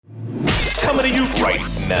What are you doing?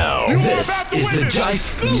 Right now. This is the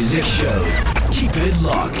Jive Music Show. Keep it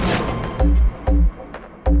locked.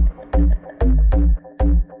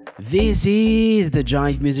 This is the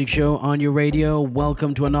Jive Music Show on your radio.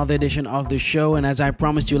 Welcome to another edition of the show. And as I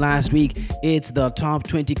promised you last week, it's the Top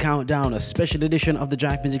 20 Countdown, a special edition of the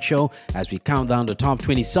Jive Music Show as we count down the top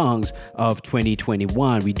 20 songs of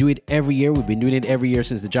 2021. We do it every year. We've been doing it every year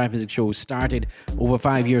since the Jive Music Show started over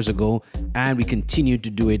 5 years ago. And we continue to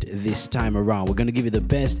do it this time around. We're going to give you the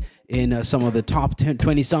best in some of the top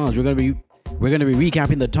 20 songs. We're going to be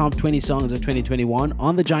recapping the top 20 songs of 2021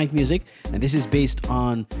 on the Jive Music, and this is based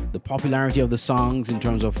on the popularity of the songs in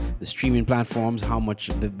terms of the streaming platforms, how much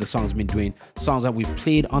the songs have been doing, songs that we've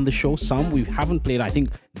played on the show, some we haven't played. I think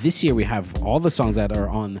this year we have all the songs that are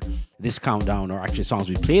on this countdown are actually songs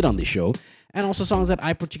we played on the show, and also songs that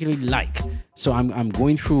I particularly like. So I'm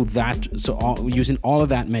going through that, using all of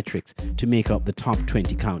that metrics to make up the top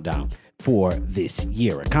 20 countdown for this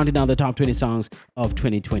year. We're counting down the top 20 songs of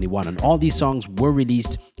 2021, and all these songs were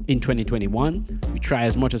released in 2021. We try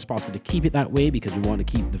as much as possible to keep it that way because we want to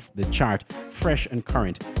keep the chart fresh and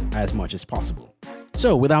current as much as possible.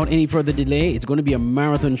 So without any further delay, it's going to be a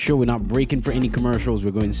marathon show. We're not breaking for any commercials.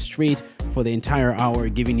 We're going straight for the entire hour,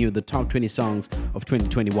 giving you the top 20 songs of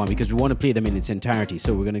 2021 because we want to play them in its entirety.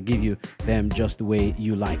 So we're going to give you them just the way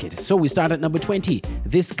you like it. So we start at number 20.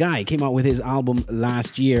 This guy came out with his album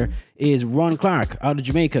last year. Is Ron Clark out of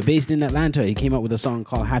Jamaica, based in Atlanta. He came out with a song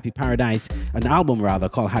called Happy Paradise, an album rather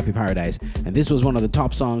called Happy Paradise. And this was one of the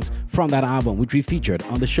top songs from that album, which we featured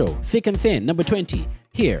on the show. Thick and Thin, number 20,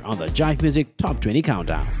 here on the Jive Music Top 20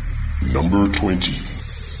 Countdown. Number 20.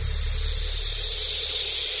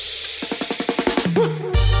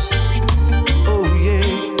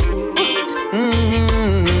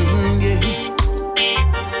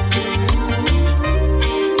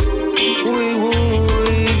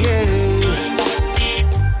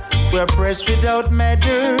 We're pressed without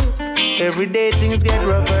measure. Every day things get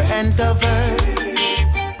rougher and tougher.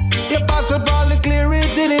 The Apostle Paul declared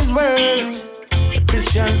it in his word. The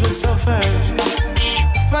Christians will suffer.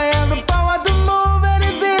 If I have the power to move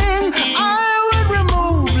anything, I would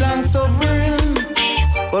remove long suffering.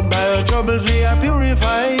 But by our troubles we are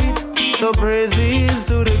purified. So praise is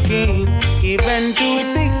to the King. Even through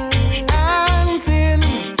thick and thin,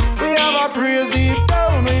 we have our praise deep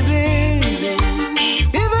down within.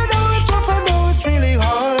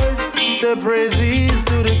 The praises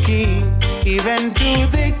to the King, even through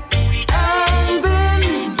thick and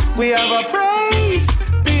thin. We have a praise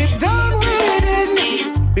deep down within,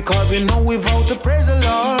 because we know we've out to praise the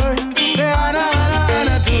Lord. Say honor, honor,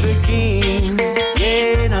 honor to the King.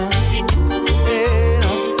 Yeah, no, yeah,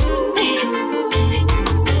 no.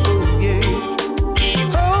 Oh yeah,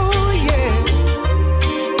 oh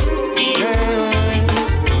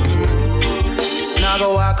yeah. Now go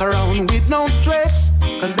walk around with no stress.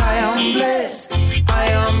 'Cause I am blessed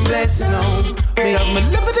now. Me have my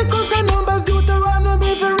Leviticus and Numbers,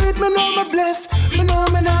 Deuteronomy, if you read me know me blessed. Me know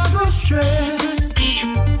me not go stress.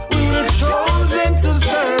 We were chosen to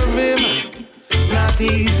serve Him, not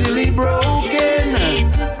easily broken.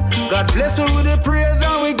 God bless us with the prayers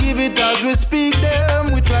and we give it as we speak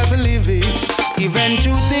them. We try to live it, even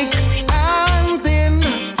through thick and thin.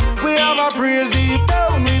 We have our prayers deep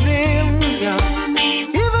down within. Yeah.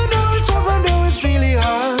 Really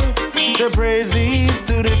hard to praise these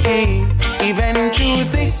to the King, even through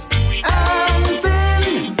thick and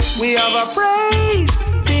thin. We have a praise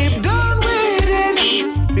deep down within,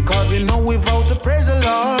 because we know we've out to praise the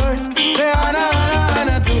Lord. Say honor, honor,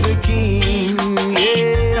 honor to the King.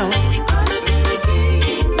 Yeah, honor to the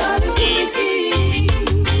King, honor to the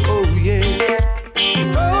King. Oh yeah,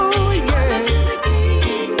 oh yeah, honor to the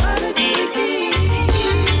King, honor to the King.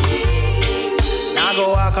 Now go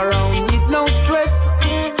walk around. No stress.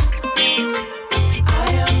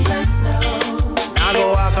 I am blessed now. Now go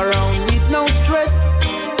walk around with no stress.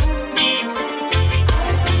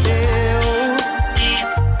 Yeah.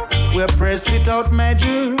 We're pressed without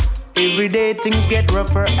measure. Every day things get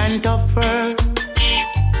rougher and tougher.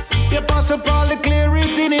 The Apostle Paul declared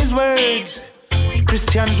it in his words.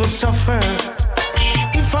 Christians will suffer.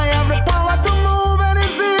 If I have the power to move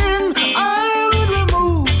anything, I will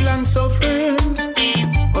remove long suffering.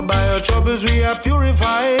 But by our troubles we are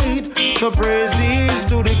purified. So praise is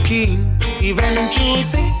to the King, even through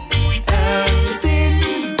thick and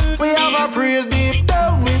thin. We have our praise deep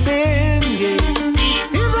down within. Yes.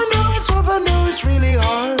 Even though it's rough and though it's really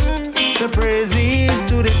hard, the praise is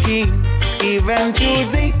to the King, even through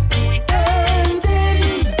thick and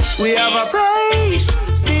thin. We have a praise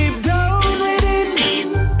deep down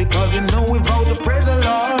within, because we know we've out to praise the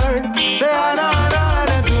Lord. The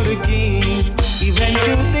honor to the King.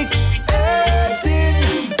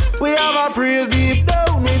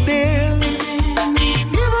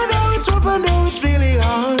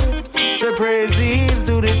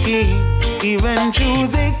 and through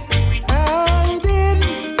thick and thin.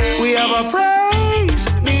 We have a praise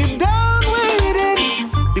deep down within,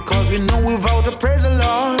 because we know without a praise the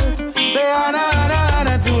Lord, say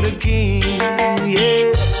honor to the King. Yeah.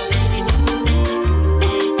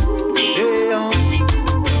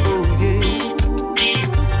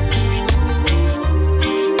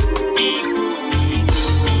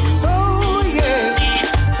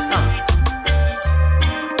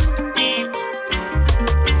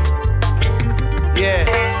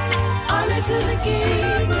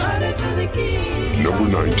 Number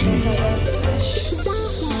 19.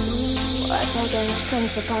 What's against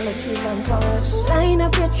principalities and powers? Line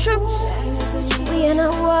up your troops, we in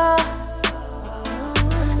a war.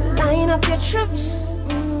 Line up your troops,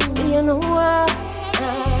 we in a war.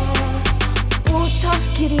 Boots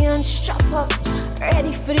off, Gideon, strap up,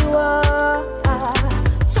 ready for the war.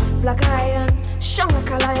 Tough like iron, strong like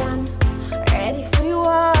a lion, ready for the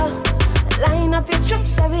war. Line up your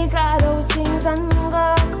troops, every God, all things and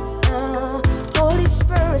go. Holy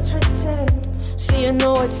Spirit within, so you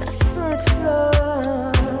know it's a spirit flow.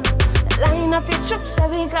 Line up your troops,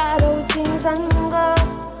 every God, all things and go.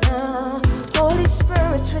 Holy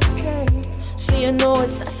Spirit within, so you know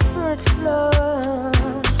it's a spirit flow.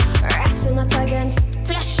 Wrestling not against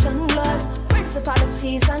flesh and blood,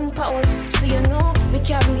 principalities and powers, so you know we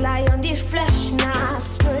can't rely on the flesh, nah,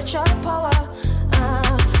 spiritual power.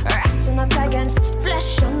 Wrestling not against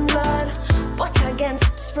flesh and blood, but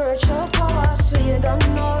against spiritual power, so you don't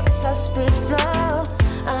know it's a spirit flow.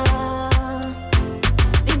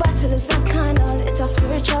 The battle is not carnal, it's a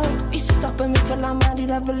spiritual. We sit up and we feel a man, the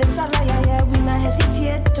devil is a liar, yeah. We not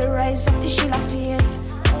hesitate to rise up the shield of faith.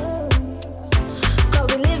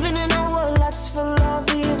 Cause we living in a world that's full of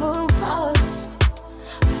evil powers.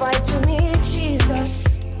 Fight for me,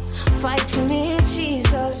 Jesus. Fight for me,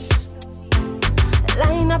 Jesus.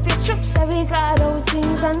 Line up your troops, every God, all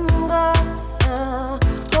things and go.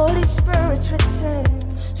 Holy Spirit within,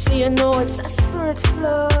 so you know it's a spirit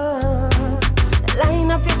flow. Line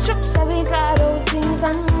up your troops, every God, all things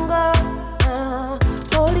and go.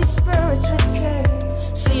 Holy Spirit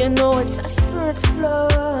within, so you know it's a spirit flow.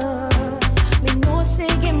 Me know say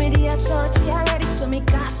give me the authority already, so me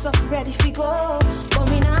gas up ready fi go. But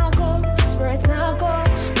me now go, the spirit now go.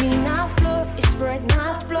 Me now flow, the spirit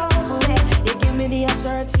now flow. Say you give me the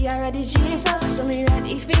authority already, Jesus, so me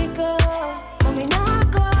ready fi go. But me now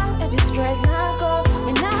go, the spirit now go.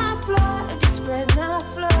 Me now flow, the spirit now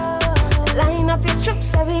flow. Line up your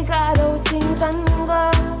troops, every God, all things and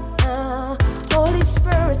go. Holy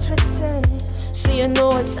Spirit within, so you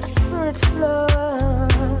know it's a spirit flow.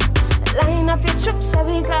 Line up your troops,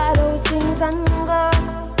 every God, all things and go.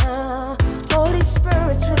 Holy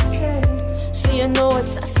Spirit within, so you know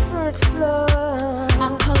it's a spirit flow.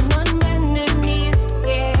 I come on bended knees,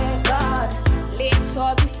 yeah, God. Lay it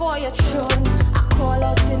all before your throne. I call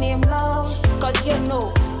out your name loud, cause you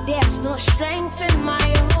know there's no strength in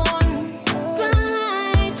my own.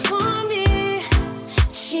 Fight for me,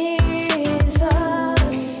 Jesus,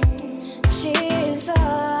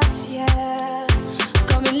 Jesus, yeah.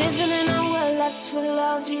 Come and living in a world that's full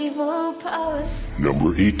of evil powers.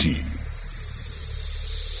 Number 18.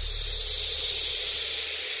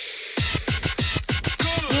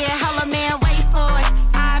 Yeah, holla man, wait for it.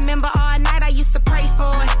 I remember all night I used to pray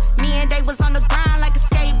for it. Me and Day was on the ground like a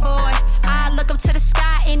skateboard. I look up to the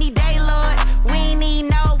sky any day, Lord. We ain't even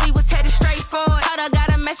know we was headed straight for it. Hold up, got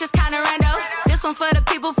a message kinda rando. This one for the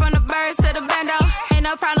people from the birds to the bando. Ain't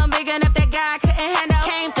no problem big enough that God couldn't handle.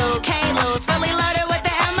 Came through, can't lose, fully loaded with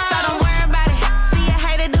the ammo. So don't worry about it. See a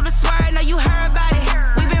hater do the swerve, know you heard about it.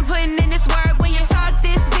 We been putting in this work. When you talk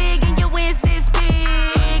this big and your wins this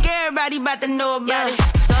big, everybody about to know about it.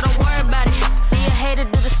 So don't worry about it. See a hater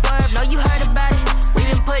do the swerve, know you heard about it. We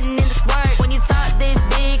been putting in this work. When you talk this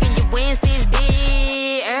big and your wins this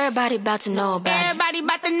big, everybody about to know about it. Everybody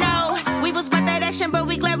about to know. We was about that action, but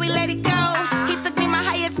we glad we let it go. He took me my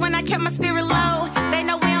highest when I kept my spirit low. They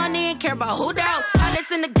know we don't even care about who though. I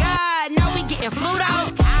listen to God, know we getting flued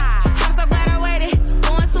out. I'm so glad I waited.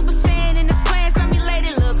 Going Super Saiyan in this plan,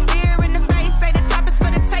 simulated. Look fear in the face, say the top is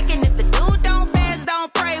for the taking. If the dude don't fast,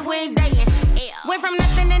 don't pray, we ain't dating. Went from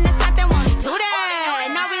nothing into something, won't he do that?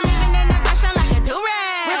 Now we living in the passion like a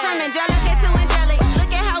do-rag. Went from angelic to angelic.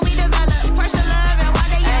 Look at how we develop. Pressure, love, and one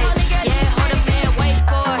day you only get. Yeah, hold up and wait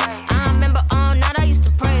for it. I remember all night I used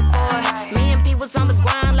to pray for it. Me and P was on the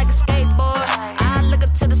grind like a skateboard. I look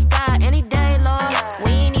up to the sky any day, Lord.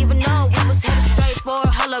 We ain't even know we was headed straight for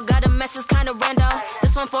it. Hello, got a message kinda random.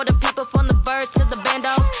 This one for the people from the birds to the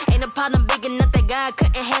bandos. Ain't a problem big enough that God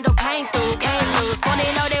couldn't handle. Came through, can't lose. Funny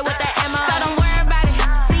loaded with the ammo. So don't worry about it.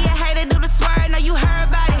 See a hater do the swerve, know you heard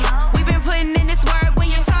about it. We been putting in this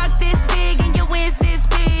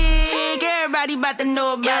about to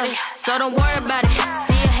know about it. So don't worry about it.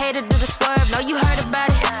 See a hater do the swerve, know you heard about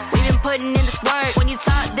it. We been putting in this work. When you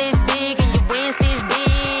talk this big and your wins this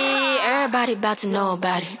big, everybody about to know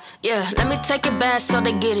about it. Yeah, let me take it back so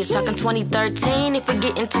they get it. Talking 2013, if we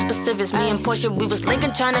get into specifics. Me and Portia, we was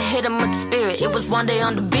linking, trying to hit them with the spirit. It was one day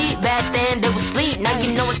on the beat, back then they was sleep. Now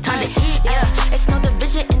you know it's time to eat, yeah. It's no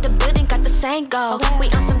division in the building, got the same goal.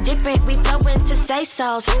 We on some different, we flowin' to say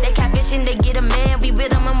so. They catfishing, they get a man. We with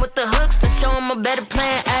them with the hooks to show them a better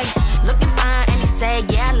plan, ayy. Looking fine, and he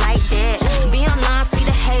said, yeah, I like that. Be online, see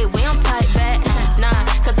the hate, we don't type back. Nah,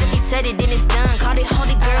 cause if he said it, then it's done. Call it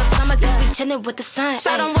holy girl summer, cause we chillin' with the sun.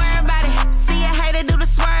 So don't worry about it. See a hater do the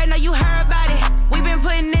swerve, know you heard about it. We been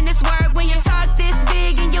putting in this work. When you talk this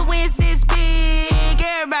big and your wins this big,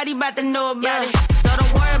 everybody about to know about it. So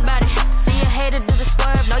don't worry about it. See a hater do the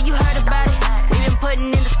swerve, know you heard about it. We been putting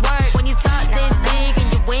in this work. When you talk this big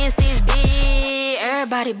and your wins this big,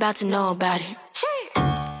 everybody about to know about it.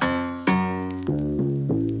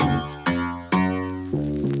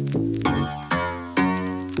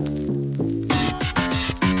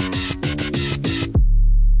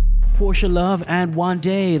 Portia Love and One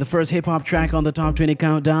Day, the first hip-hop track on the Top 20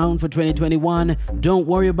 Countdown for 2021. Don't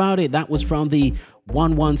worry about it. That was from the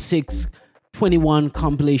 11621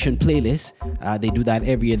 compilation playlist. They do that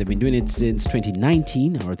every year. They've been doing it since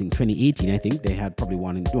 2019, or I think 2018. I think they had probably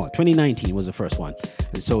one in 2019 was the first one.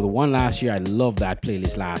 And so the one last year, I loved that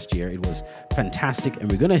playlist last year. It was fantastic.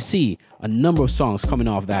 And we're going to see a number of songs coming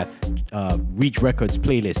off that Reach Records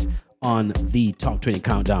playlist on the Top 20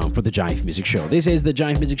 Countdown for the Jive Music Show. This is the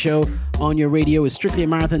Jive Music Show on your radio. It's strictly a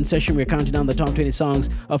marathon session. We're counting down the top 20 songs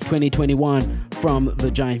of 2021 from the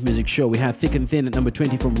Jive Music Show. We have Thick and Thin at number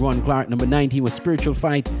 20 from Ron Clark. Number 19 was Spiritual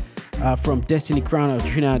Fight from Destiny Crown of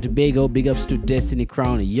Trinidad and Tobago. Big ups to Destiny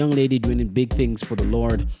Crown, a young lady doing big things for the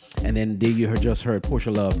Lord. And then there you just heard Portia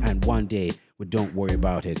Love and One Day with Don't Worry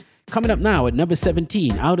About It. Coming up now at number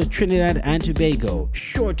 17, out of Trinidad and Tobago,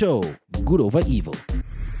 Shorto, Good Over Evil.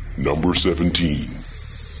 Number 17.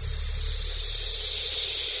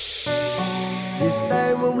 This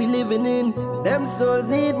time when we living in, them souls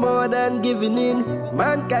need more than giving in.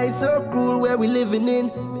 Mankind so cruel where we living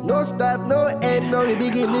in. No start, no end, no we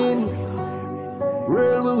beginning.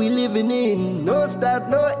 World where we living in. No start,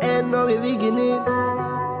 no end, no we beginning.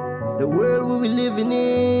 The world where we living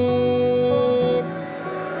in.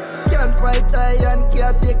 Can't fight I and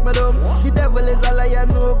can't take my dumb. The devil is a liar,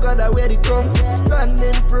 no God where they come.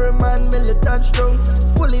 Standing firm and militant strong.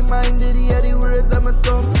 Fully minded, hear the words of my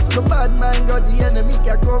song. No bad man, God, the enemy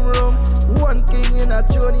can come wrong. One king in a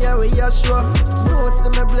throne, yeah, we are sure. No, see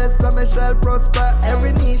me bless and me shall prosper.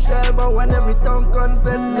 Every knee shall bow and every tongue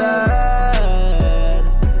confess, Lord.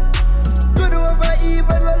 Good over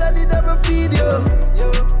evil, all I did never feed you.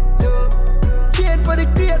 Chain for the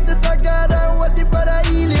greatness of God and what if I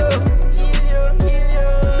heal you?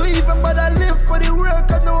 Don't even bother live for the world,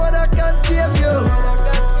 cause no other can save you.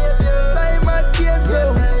 Time and change you.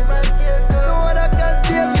 No other can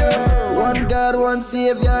save you. One God, one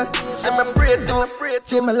Savior. Say my pray to,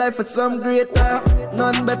 change my life for some greater.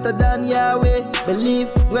 None better than Yahweh. Believe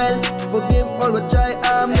well, forgive all what try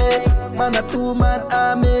harm me. Man a two-man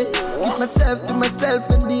army. Keep myself to myself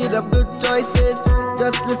in need of good choices.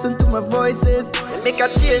 Just listen to my voices. Make a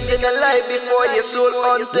change in the life before your soul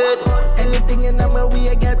haunted. Anything in my way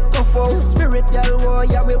I get cuff out. Spiritual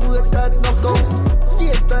warrior, we work start knock out.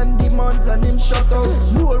 Satan, demons and him shut out.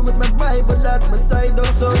 Roll with my Bible at my side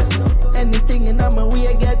also. Anything in my way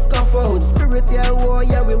I get cuff out. Spiritual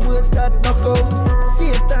warrior, we work start knock out.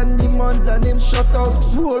 Satan, demons and him shut out.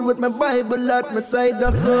 Roll with my Bible at my side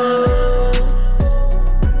also.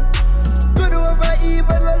 Good over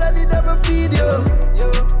evil, all I did never feed you.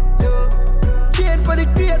 Chain for the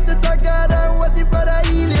greatness of God and what if I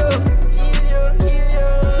heal you?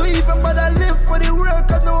 Don't even bother live for the world,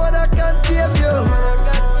 cause no other can save you.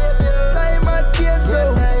 Time and change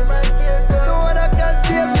you. No other can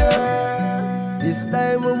save you. This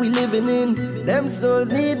time when we living in, them souls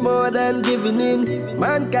need more than giving in.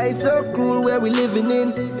 Mankind so cruel where we living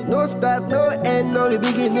in. No start, no end, no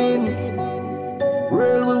beginning.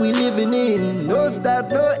 World where we living in. No start,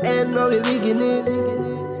 no end, no beginning.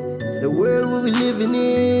 The world where we living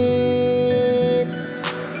in.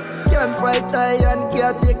 Can't fight I and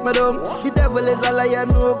can't take my dumb. The devil is a liar,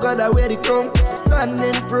 no God where they come.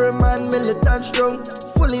 Standing firm and militant strong.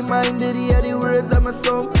 Fully minded, hear the words of my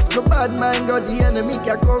song. No bad man, God, the enemy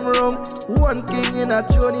can come wrong. One king in a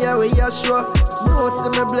throne, yeah, we are sure. No, see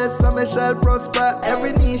me bless and me shall prosper.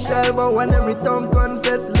 Every knee shall bow and every tongue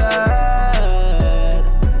confess, Lord.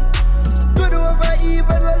 Good over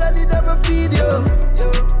evil, all I did never feed you.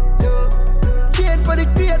 Chain for the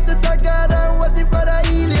greatness of God and what if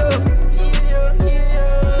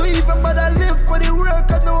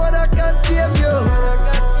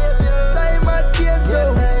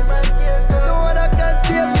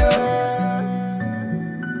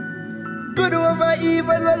Good over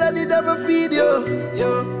evil, all I need ever feed you.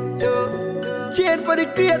 Chain for the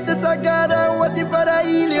greatness of God, and what if I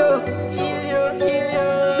heal you?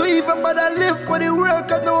 Don't even bother live for the world,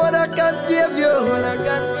 cause no one can save you.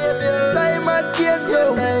 Time and change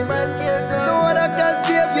you. No one can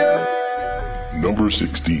save you. Number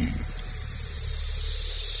 16.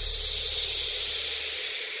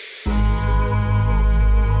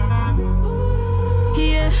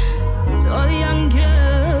 Yeah, to all the young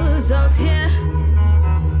girls out here,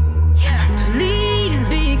 please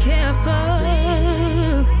be careful.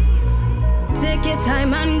 Take your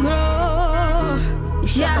time and grow.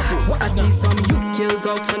 Yeah, I see some youth girls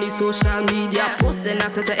out on the social media posting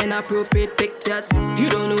at inappropriate pictures. You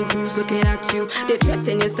don't know who's looking at you. They're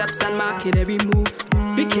tracing your steps and marking every move.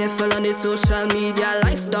 Be careful on the social media.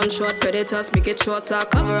 Life done short, predators make it shorter.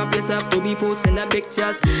 Cover up yourself, don't be posting the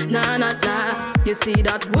pictures. Nah. You see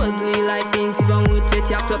that worldly life ain't even worth it.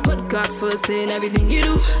 You have to put God first in everything you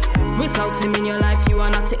do. Without Him in your life, you are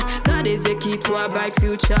nothing. God is the key to a bright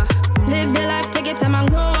future. Live your life, take your time and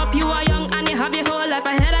grow up. You are young and you have your whole life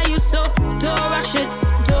ahead of you, so don't rush it.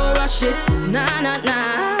 Nah.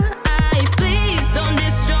 Please don't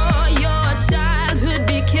destroy your childhood.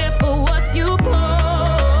 Be careful what you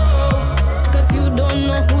post, cause you don't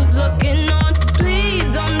know who's looking on. Please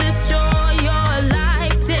don't destroy your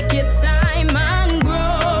life. Take your time and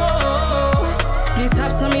grow. Please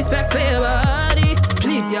have some respect for your body.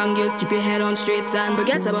 Please, young girls, keep your head on straight and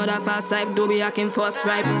forget about that fast life. Don't be acting first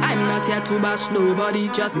right. I'm not here to bash nobody,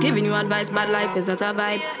 just giving you advice. Bad life is not a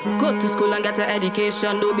vibe. Go to school and get an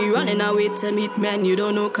education. Don't be running away to meet men you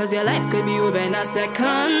don't know, cause your life could be over in a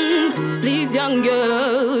second. Please, young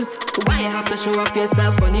girls, why you have to show off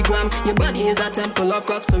yourself on the gram? Your body is a temple of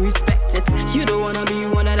God, so respect it. You don't wanna be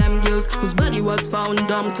one of them girls whose body was found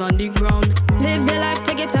dumped on the ground. Live your life,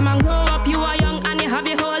 take your time and grow up. You are young and you have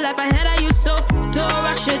your whole life ahead of you, so don't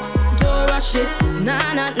rush it. Nah.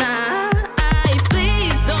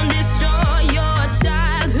 Please don't destroy your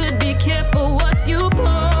childhood. Be careful what you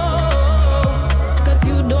post, cause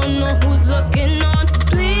you don't know who's looking on.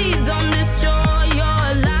 Please don't destroy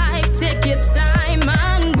your life. Take your time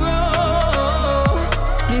and grow.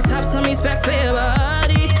 Please have some respect for your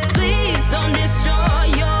body. Please don't destroy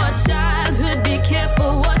your childhood. Be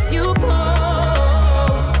careful what you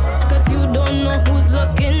post, cause you don't know who's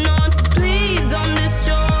looking on. Please don't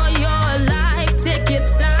destroy your life. Take your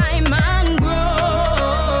time and grow.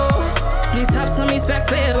 Please have some respect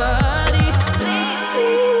for your body.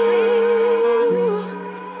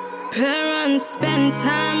 Parents, spend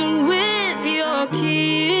time with your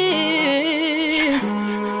kids.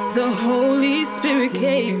 The Holy Spirit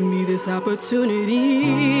gave me this opportunity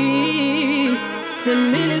to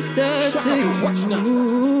minister to you.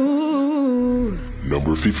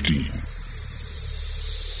 Number 15.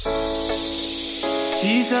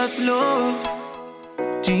 Jesus love.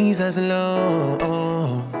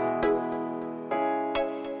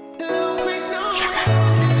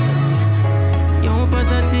 You're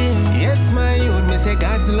positive. Yes, my youth, me say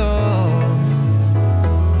God's love.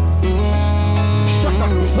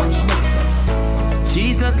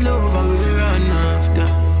 Jesus love, I will run after.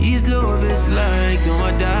 His love is like no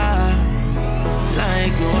other.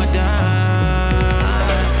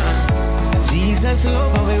 Jesus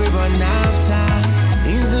love, I will run after.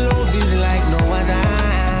 His love is like no other.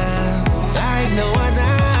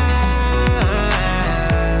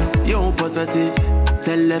 Yo, positive.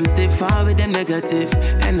 Tell them stay far with them negative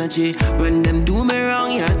energy. When them do me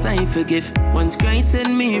wrong, yes, I forgive. Once Christ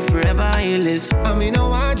in me, forever I live. I mean,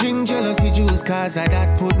 no, I drink jealousy juice, cause I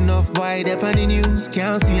that put enough boy up on the news.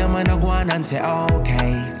 Can't see a man a go on and say,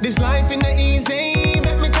 okay. This life ain't easy,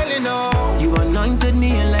 let me tell you now. You anointed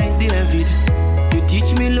me like David. You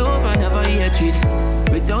teach me love, I never hatred.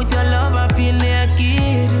 Without your love, I feel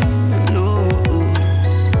naked. No.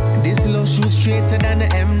 This love shoots straighter than the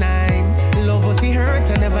M9. Love was he hurt,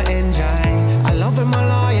 I never enjoy. I love him a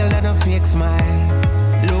loyal and a fake smile.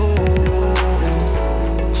 Love.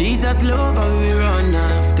 Jesus love, I will run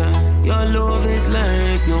after. Your love is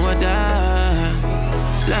like no other.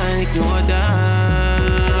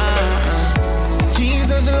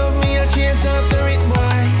 Jesus love me, I chase after it,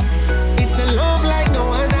 boy. It's a love like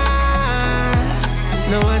no other.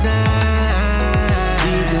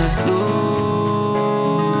 Jesus love.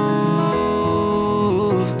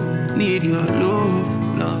 Need your love,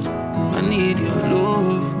 Lord. I need your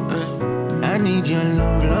love. I need your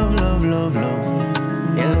love.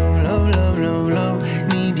 Yeah, love.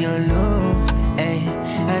 Need your love. Ay,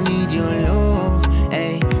 I need your love.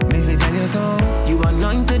 Ay, make me tell you so. You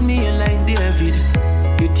anointed me like David.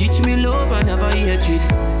 You teach me love, I never hatred.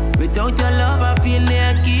 Without your love, I feel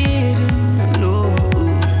naked.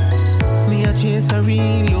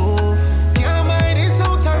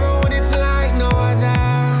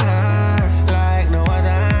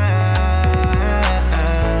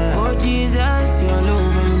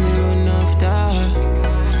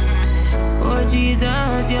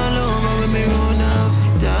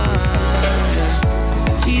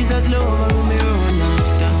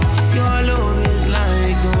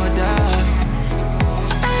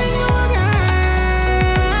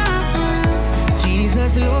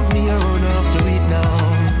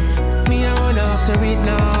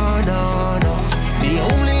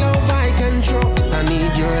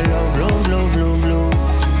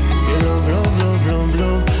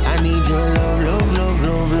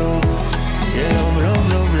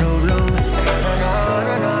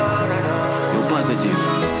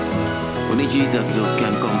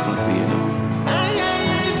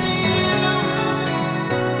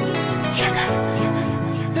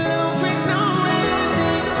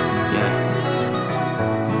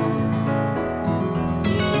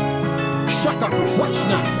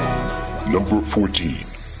 14.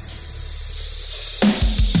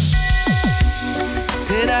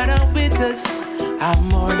 Put out a witness, I'm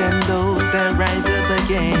more than those that rise up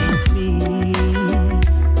against me.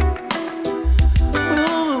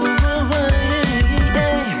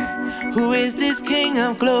 Who is this King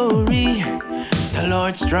of glory? The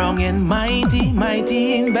Lord strong and mighty,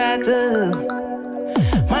 mighty in battle,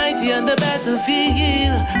 mighty on the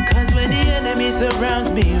battlefield. Cause when the enemy surrounds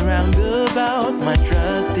me round about, my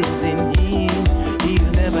trust is in Him. He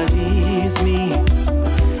never leaves me,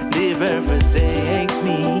 never forsakes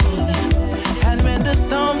me. And when the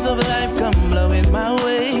storms of life come blowing my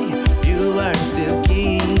way, you are still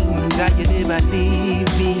King. Jah, you never leave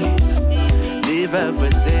me, never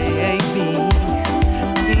forsake me.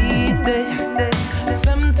 See there,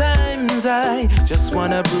 sometimes I just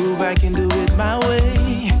wanna prove I can do it my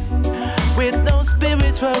way, with no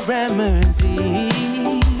spiritual remedy.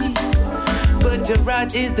 But your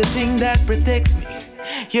rod is the thing that protects me.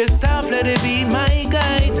 Your staff, let it be my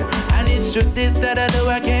guide. And it's truth this that I know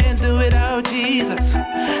I can't do without Jesus.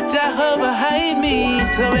 Jehovah, hide me.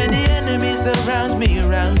 So when the enemy surrounds me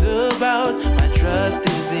round about, my trust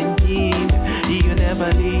is in Him. He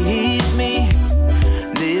never leaves me,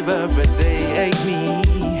 never forsake me.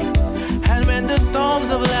 And when the storms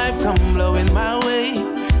of life come blowing my way,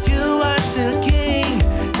 you are still King.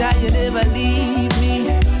 Jah, you never leave me,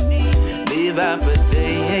 never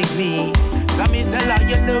forsake me. Some is a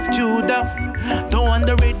lion of Judah. Don't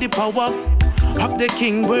underrate the power of the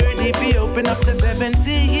King worthy. If he open up the 7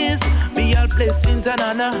 seas, be all blessings and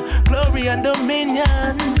honor, glory and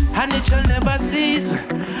dominion, and it shall never cease.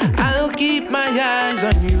 I'll keep my eyes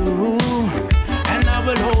on you, and I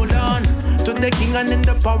will hold on to the King, and in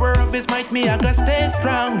the power of His might, me I gotta stay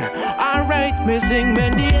strong. Alright, me sing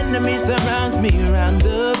when the enemy surrounds me round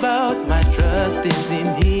about. My trust is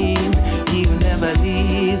in Him. He never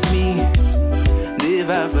leaves me,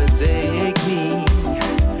 never forsake me.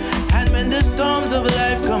 And when the storms of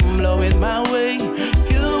life come blowing my way,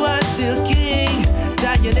 you are still King.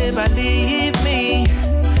 Jah, you never leave me,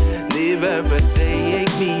 never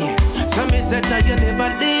forsake me. Some me say, Jah, you never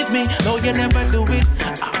leave me. No, you never do it.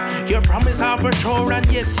 Your promise are for sure, and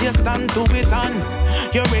yes, you stand to it. And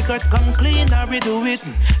your records come clean, I redo it.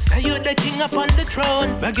 Say you the King upon the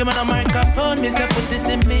throne, but give me the microphone, me say put it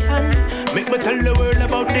in me hand. Make me tell the world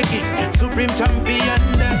about the King, supreme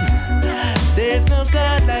champion. There's no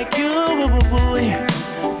God like you, boy.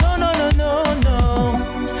 No, no, no, no, no.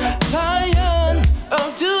 Lion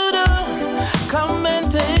of Judah, come and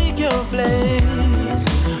take your place.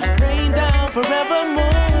 Rain down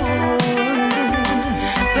forevermore.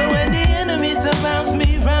 So when the enemy surrounds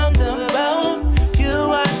me round about, you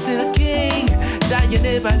are still King. Jah, you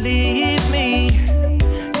never leave me,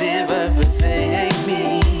 never forsake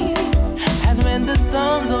me. And when the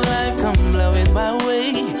storms of life come blowing my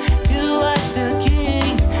way, you are still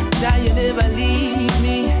King. Jah, you never leave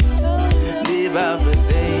me, never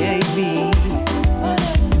forsake me.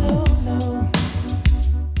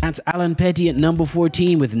 That's Alan Petty at number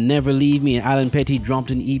 14 with Never Leave Me. Alan Petty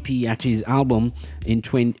dropped an EP, actually his album, in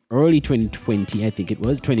early 2020, I think it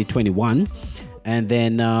was, 2021. And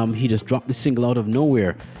then he just dropped the single out of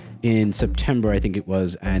nowhere in September, I think it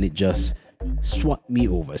was, and it just swept me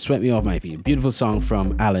off my feet. Beautiful song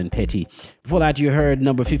from Alan Petty. Before that, you heard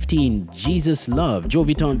number 15, Jesus Love, Joe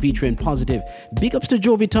Vuitton featuring Positive. Big ups to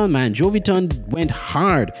Joe Vuitton, man. Joe Vuitton went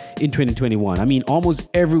hard in 2021. I mean, almost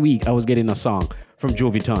every week I was getting a song from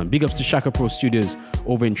Joe Vuitton. Big ups to Shaka Pro Studios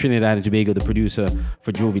over in Trinidad and Tobago, the producer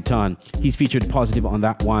for Joe Vuitton. He's featured Positive on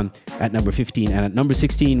that one at number 15. And at number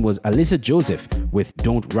 16 was Alyssa Joseph with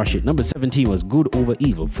Don't Rush It. Number 17 was Good Over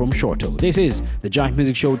Evil from Shorto. This is the Jive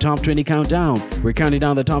Music Show Top 20 Countdown. We're counting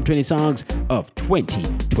down the top 20 songs of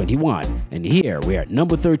 2021. And here we're at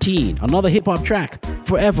number 13. Another hip-hop track,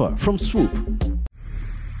 Forever from Swoop.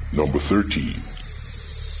 Number 13.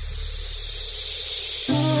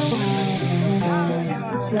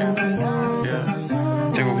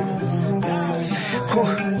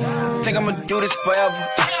 Think I'ma do this forever.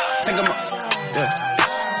 Think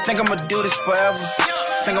I'ma do this forever.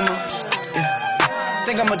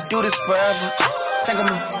 Think I'ma do this forever.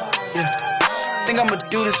 Think I'ma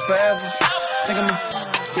do this forever.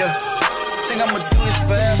 Think I'ma do this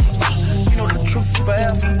forever. You know the truth is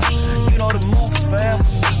forever. You know the move is forever.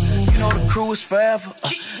 You know the crew is forever.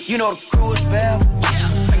 You know the crew is forever.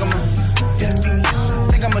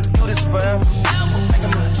 Think I'ma do this forever.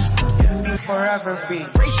 Forever be.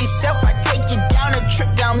 Brace yourself, I take you down a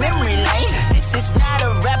trip down memory lane. This is not a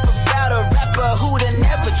rap about a rapper who done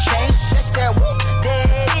never changed. That's that whoop, there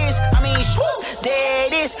it is. I mean, swoop, there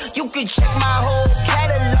it is. You can check my whole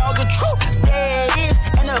catalog of truth. There it is,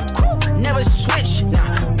 and the crew never switch.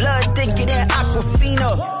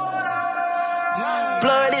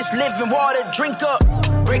 blood is living water. Drink up,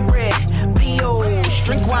 break bread, Bios,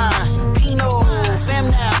 drink wine, Pinot, fam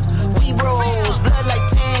now. We rolls, blood like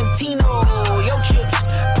Tantino. Yo chips,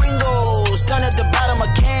 Pringles, done at the bottom of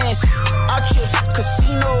cans. Our chips,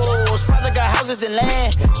 casinos. Father got houses and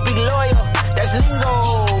land. Speak loyal, that's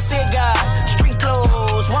lingo. Fear God, street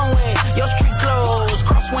clothes. One way, your street clothes.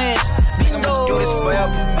 Crosswinds, bingo. Think I'ma do this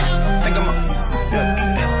forever. Think I'ma,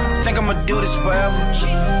 yeah. Think I'ma do this forever.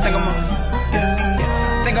 Think I'ma,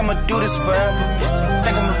 yeah. Think I'ma do this forever.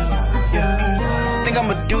 Think I'ma, yeah. Think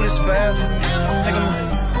I'ma do this forever. Think I'ma,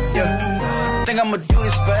 yeah. Think I'ma do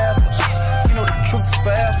this forever. You know the truth is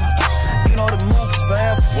forever. You know the move is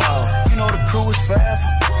forever. Wow. You know the crew is forever.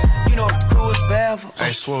 You know the crew is forever.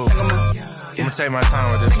 Hey, Swoop. I'ma take my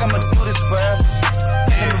time with this. Think I'ma do this forever.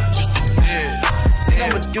 Think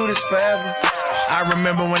I'ma do this forever. I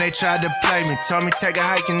remember when they tried to play me. Told me take a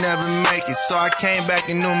hike and never make it. So I came back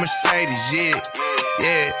in new Mercedes, yeah.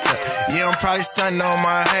 I'm probably stunting on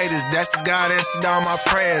my haters. That's the God answered all my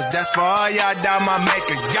prayers. That's for all y'all doubt my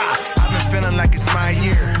maker, God. I've been feeling like it's my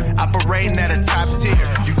year. Operating at a top tier.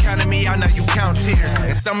 You counted me out, now you count tears.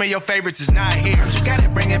 And some of your favorites is not here. You gotta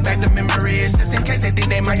bring it back to memories, just in case they think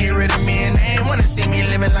they might get rid of me. And they ain't wanna see me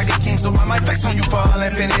living like a king, so I might flex on you for all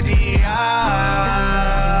infinity.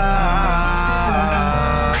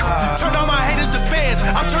 Turn all my haters to fans.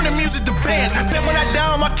 I'm turning music to bands. Bet when I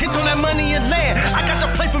die, my kids on that money and land. I got the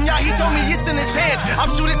play from y'all, he told me it's in his hands. I'm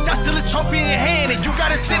shooting shots till his trophy in hand. And you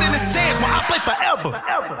gotta sit in the stands while I play forever.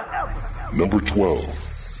 Number 12.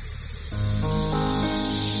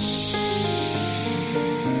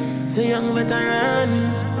 Say young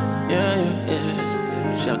veteran,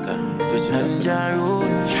 yeah. Shaka, switch it up.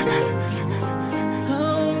 Jaroon, Shaka.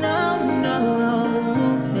 Oh no,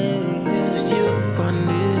 yeah. Switch it up on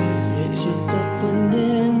this, switch it up on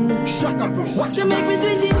them. Shaka, bro, what's so make me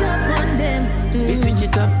switch it up on them. We switch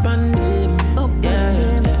it up on them,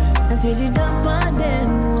 yeah. I switch it up on them.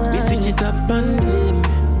 We switch it up on them.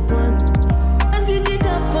 I switch it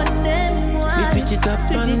up on them. We switch it up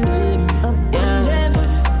on them.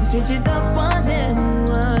 Switch it up on them.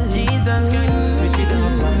 Jesus Christ, switch it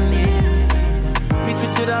up on them. We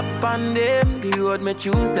switch it up on them. The road me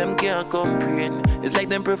choose, them can't comprehend. It's like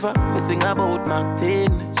them prefer, me sing about Mac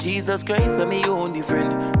 10. Jesus Christ, I'm my only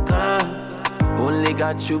friend. God, only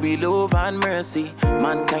God should be love and mercy.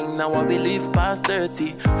 Mankind now we live past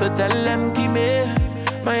 30. So tell them, give me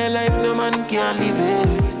my life, no man can live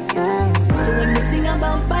it. So when we sing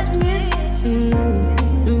about badness,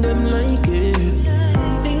 them like it.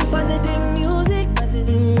 Positive music,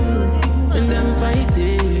 and them fight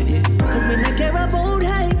it. Cause we not care about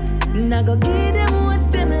hype. Now go give them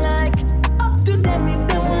what them like. Up to them if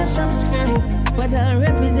they want subscribe. But I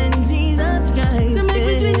represent Jesus Christ. So make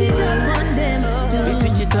me switch it up on them. We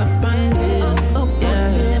switch it up on them.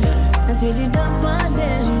 Yeah. I switch it up on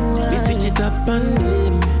them. We switch it up on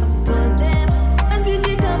them. I switch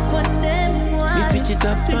it up on them. We switch it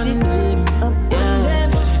up on them.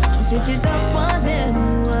 Switch it up on them.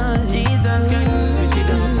 Jesus Christ, switch it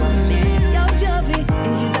up on them. Yo, Jovi,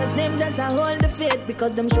 in Jesus' name just I hold the faith.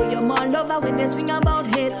 Because them show you more love when they sing about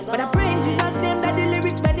hate. But I pray in Jesus' name that the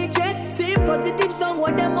lyrics penetrate. Sing positive song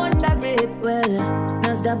what them underrate. Well,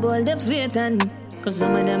 now stop all the faith and cause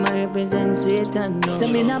some of them I represent Satan. No.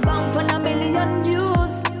 Some in a bound for a million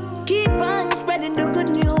views. Keep on spreading the good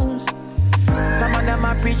news. Some of them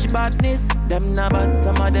I preach badness. Them not bad,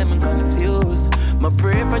 some of them confused. My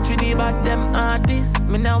pray for Trinity, but them artists.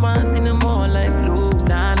 Me now want to see them more like lose.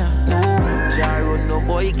 Nah. Gyro, no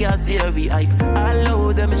boy can't see every hype.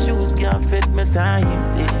 Allow them shoes can't fit my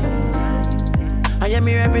size. I am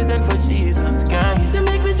me represent for Jesus Christ. So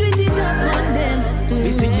make me switch it up on them.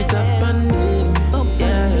 We switch it up on them.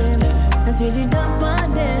 Yeah. I switch it up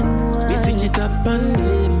on them. We switch it up on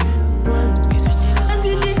them. I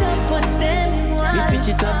switch it up on them. We switch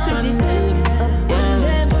it up on them.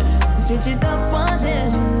 Switch it up on them.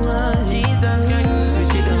 Jesus Christ,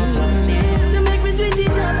 switch it up on them. So make me switch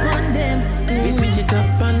it up on them. We switch it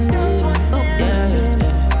up on them. Yeah.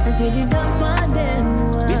 I switch it up on them.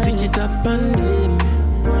 We switch it up on them.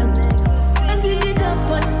 I switch it up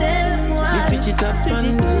on them. We switch it up on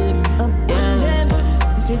them.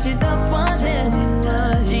 Yeah. Switch it up on them.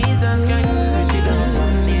 Jesus Christ, switch it up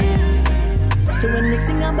on them. So when we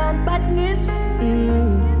sing about badness,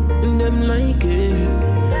 them like it.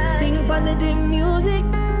 Sing positive music,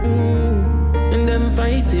 and them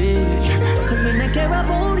fight it. Cause we not care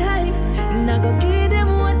about hype. Now go give them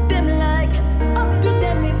what them like. Up to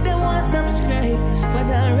them if they want subscribe. But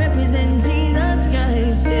I represent Jesus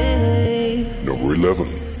Christ. Yeah. Number 11.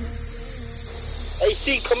 Hey,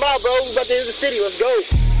 C, come on, bro. We about to hit the city. Let's go.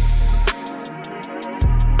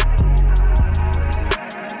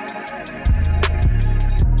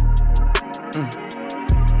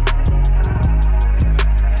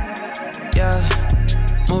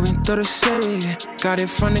 through the city, got it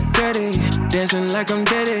from the gritty, dancing like I'm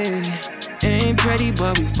Diddy. Ain't pretty,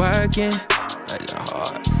 but we working.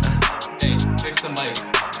 Hey, fix the mic,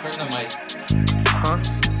 turn the mic. Huh?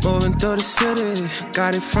 Moving through the city,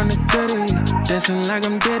 got it from the gritty, dancing like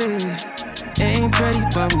I'm Diddy. Ain't pretty,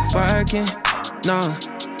 but we working. No,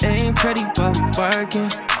 ain't pretty, but we working.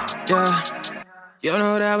 Yeah. You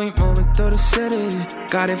know that we moving through the city,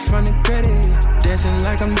 got it from the gritty, dancing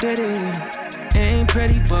like I'm Diddy. Ain't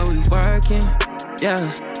pretty, but we working.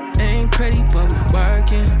 Yeah. Ain't pretty, but we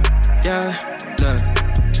working. Yeah. Look,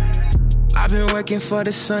 I've been working for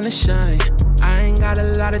the sun to shine. I ain't got a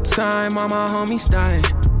lot of time, all my homies dying.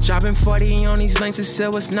 Dropping 40 on these links, it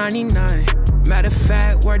still was 99. Matter of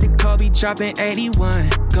fact, word to Kobe, dropping 81.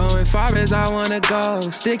 Going far as I wanna go,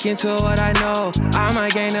 sticking to what I know. I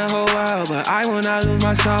might gain the whole world, but I will not lose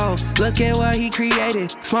my soul. Look at what he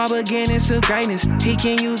created, small beginnings to greatness. He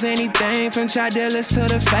can use anything from child dealers to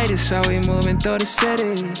the faders. So we moving through the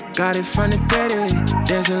city, got it from the gritty,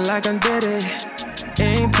 dancing like I'm Diddy.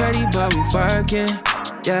 Ain't pretty, but we working.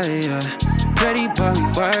 Yeah, yeah. Pretty, but we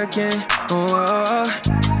working. Oh,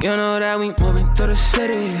 you know that we moving through the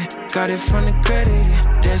city, got it from the gritty,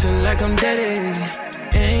 dancing like I'm Diddy.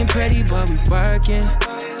 Ain't pretty, but we working.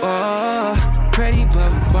 Oh, pretty,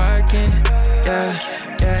 but we working. Yeah,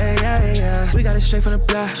 yeah, yeah, yeah. We got it straight from the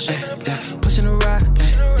block. Yeah, pushing the rock.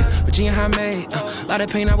 Yeah, Virginia high made. Lot of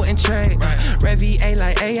pain I wouldn't trade. Red VA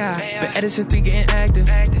like AI, but Edison 3 getting active.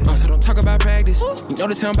 So don't talk about practice. You know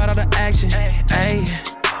the town about all the action. Hey,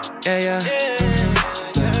 yeah,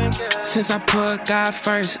 yeah. Since I put God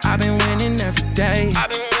first, I've been winning every day.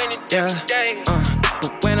 Yeah.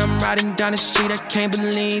 But when I'm riding down the street, I can't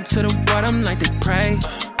believe to the world I'm like they pray.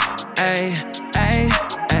 Ay, ay,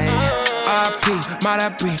 ay. RP, might I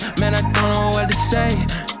breathe? Man, I don't know what to say.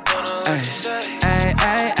 Ay, ay,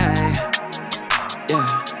 ay, ay.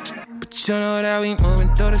 Yeah. But you know that we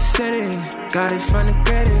moving through the city, got it from the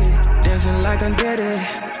gritty, dancing like I'm Diddy.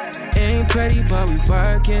 Ain't pretty, but we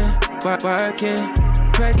working, working.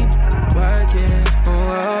 Pretty, working.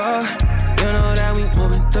 Oh, you know that we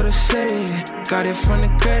moving through the city, got it from the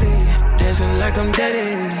gritty, dancing like I'm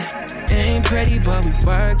Diddy. Ain't pretty, but we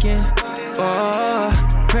working. Oh,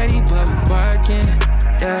 pretty, but we working.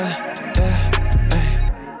 Yeah, yeah,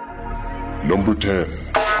 ay. Number 10.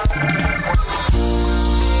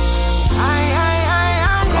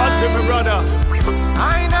 What's it, my brother?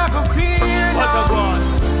 I never fear. What a God.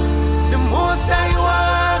 The most I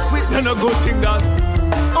walk with. You're no good thing that.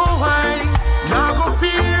 Oh, I never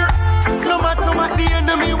fear. No matter what the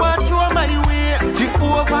enemy want you on my way,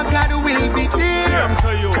 Jehovah God will be there. Same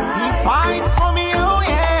to you. He fights for me, oh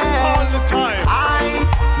yeah. All the time. I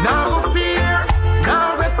never fear.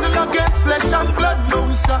 Now wrestle against flesh and blood, no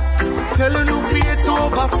sir. Telling no fear to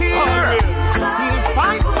over fear. He'll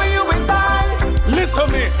fight for you and I.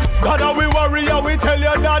 Listen me, God we warrior, we tell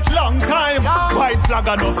you that long time. White flag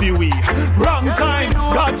enough we wrong time.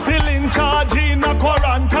 God still in charge in a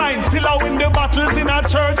quarantine. Still I win the battles in a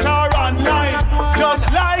church or online.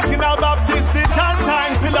 Just like in a Baptist the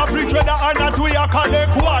time. Still I preach whether or not we are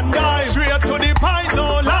collect one dime. Straight to the point,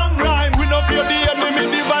 no long rhyme. We no fear the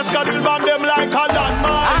enemy, the vast God will ban them like a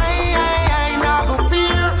landmine. I never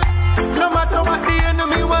fear. No matter what the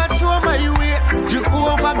enemy want you on my way,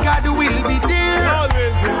 Jehovah God will be there.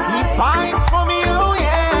 Always. He fights for me, oh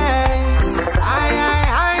yeah.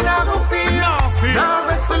 I never fear. Now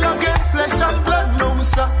wrestle against flesh and blood, no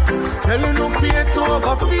sir. Telling no fear to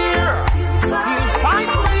over fear. He'll fight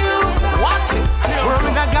for you. Watch it. Word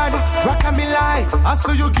of God, rock me life. I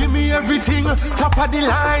saw you give me everything, top of the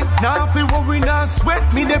line. Now if you worry, now sweat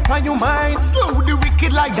me, they find your mind. Slow the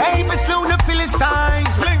wicked like David, slow the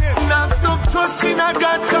Philistines. Now stop trusting a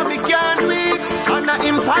God, cause me can't do it. And I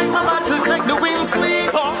him fight my battles, make the wind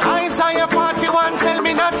sweet. Isaiah 41, tell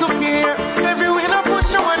me not to fear. Every win I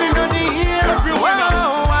push you one in the ear. Whoa,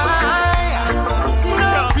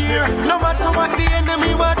 no fear. No matter what the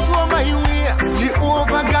enemy want you on my way,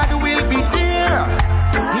 Jehovah God will be there.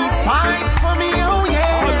 He fights for me, oh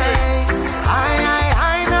yeah.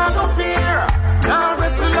 I never fear. Now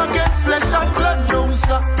wrestle against flesh and blood, no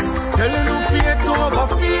sir. Telling no fear to over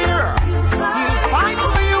fear. He'll fight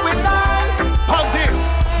for you and I. Positive,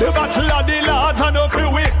 the battle of the Lord and of the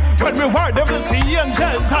way. When we were devil see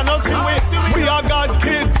angels and us see we. We are God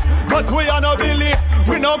kids, but we are not Billy.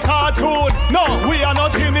 We no cartoon, no, we are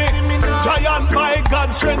not Timmy. Giant by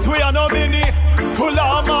God's strength, we are not mini. Full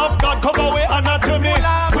arm of God, cover we anatomy.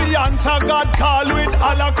 We answer God call with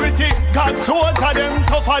alacrity. God soldier them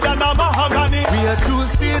tougher than a mahogany. We are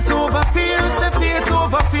choose faith over fear, say faith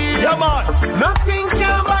over fear. Yeah man, nothing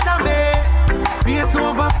can bother me. Faith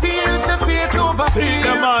over fear, say faith over See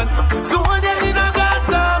the man. So them in a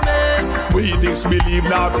God's army. We disbelieve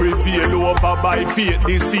now prevail over by faith.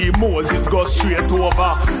 They see Moses go straight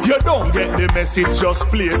over. You don't get the message, just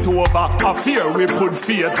play it over. A fear we put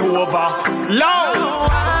faith over. Loud.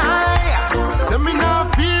 So me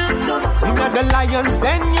not fear. Me not the lions,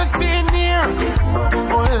 then you stay near.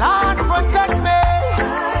 Oh Lord, protect me.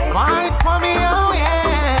 Fight for me, oh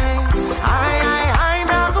yeah. I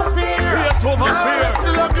never fear. Over now fear.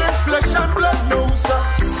 Wrestle against flesh and blood, no sir.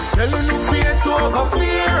 Telling you fear to over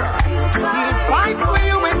fear. He'll fight for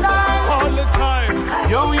you and I. All the time.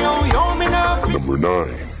 Yo, me now. Number 9.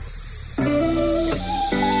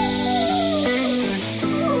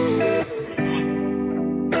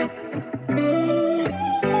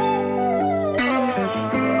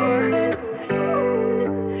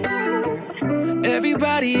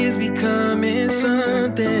 Everybody is becoming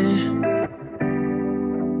something.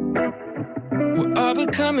 We're all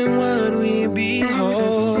becoming what we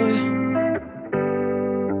behold.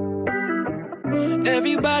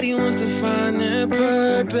 Everybody wants to find their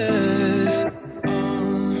purpose.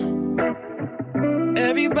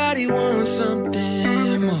 Everybody wants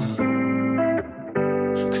something more.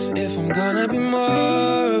 'Cause if I'm gonna be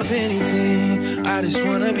more of anything, I just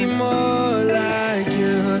wanna be more like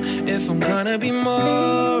you. If I'm gonna be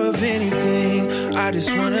more of anything, I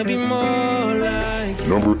just wanna be more like you.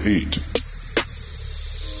 Number 8.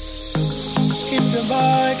 It's a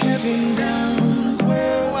boy Kevin Downs.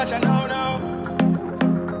 Well, watch I know now.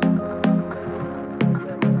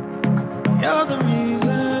 You're the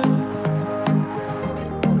reason.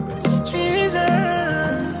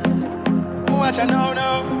 Jesus. Watch I know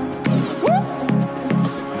now. Woo!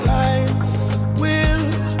 Life will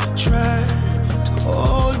try to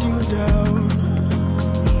hold you down.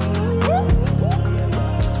 Woo!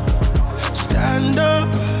 Stand up,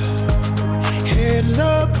 heads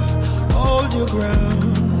up. Hold your ground.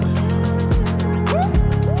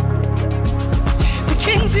 The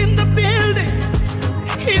king's in the building.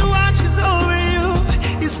 He watches over you.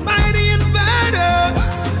 He's mighty in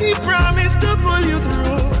battles. He promised to pull you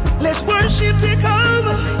through. Let worship take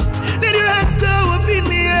over. Let your hands go up in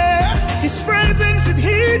the air. His presence is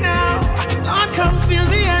here now. Lord, come feel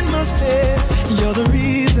the atmosphere. You're the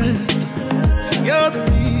reason. You're the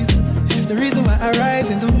reason. The reason why I rise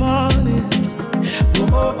in the morning.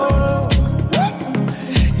 Oh.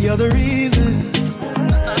 You're the reason.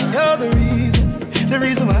 You're the reason. The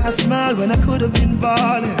reason why I smile when I could have been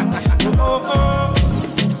bawling. Oh.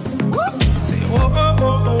 Say oh.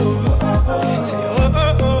 Say oh.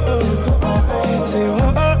 Say oh. Say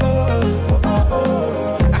oh.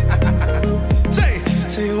 Say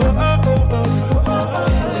oh.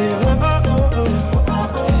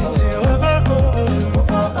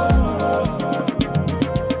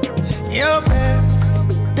 Your best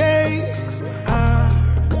days are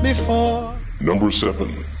before. Number 7.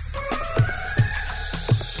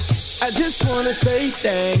 I just wanna say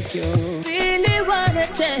thank you. Really wanna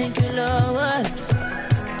thank you, Lord.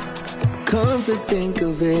 Come to think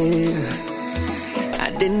of it, I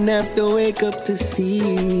didn't have to wake up to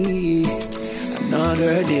see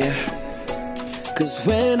another day. 'Cause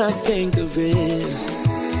when I think of it,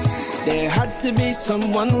 there had to be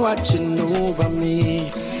someone watching over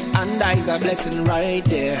me, and that's a blessing right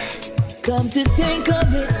there. Come to think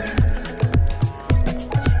of it,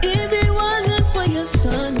 if it wasn't for your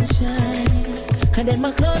sunshine, and then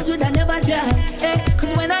my clothes would have never dry.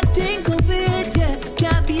 'Cause when I think of it, yeah,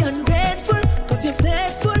 can't be ungrateful. 'Cause you're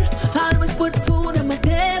faithful, always put food on my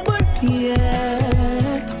table, yeah.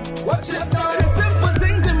 Watch it now, the simple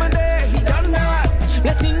things in my day, he done that.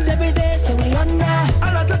 Blessings every day, so we on that. A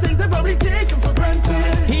lot of things I probably taken for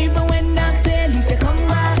granted. Even when I fail, he say come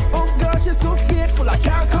back. Oh gosh, you're so faithful, I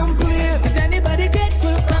can't complain. Is anybody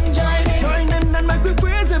grateful? Come join in. Join in and make we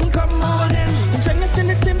praise him, come on in. Join us in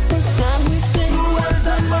the simple song we sing. Two words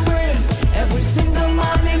on my brain, every single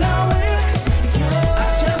morning I wake. I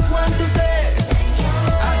just want to say,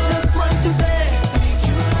 I just want to say,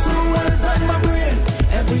 two words on my brain,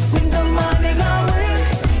 every single morning I wake.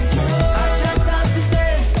 I just have to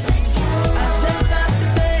say, I just have to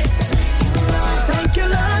say, thank you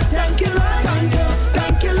Lord, thank you Lord, thank you,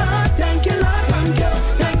 thank you Lord, thank you Lord, thank you,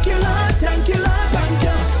 thank you Lord, thank you Lord, thank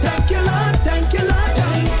you, thank you Lord, thank you Lord,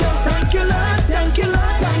 thank you, thank you Lord, thank you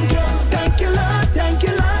Lord, thank you, thank you Lord, thank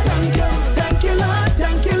you Lord, thank you, thank you Lord,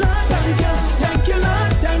 thank you Lord, thank you, thank you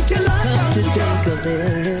Lord, thank you Lord, come to think of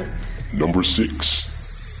it. Number 6.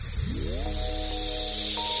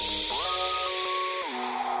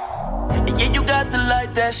 Yeah, you got the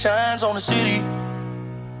light that shines on the city.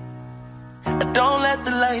 Don't let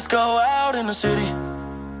the lights go out in the city.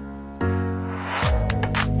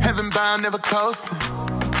 moving bound, never coasting.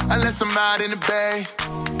 Unless I'm out in the bay.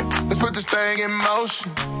 Let's put this thing in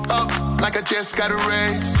motion. Up like I just got a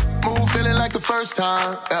raise. Move feeling like the first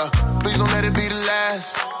time. Yeah, please don't let it be the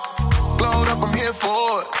last. Glowed up, I'm here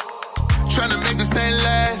for it. Tryna make this thing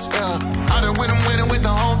last. Yeah, I done winning with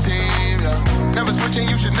the home team. Yeah, never switching,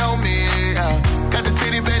 you should know me. Yeah, got the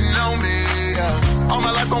city betting on me. Yeah, all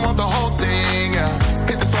my life I want the whole thing. Yeah,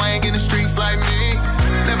 hit the swing in the streets like me.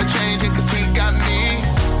 Never changing 'cause he got me.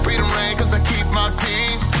 Freedom reign 'cause I keep my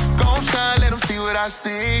peace. Gon' shine, let them see what I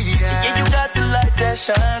see. Yeah, you got the light that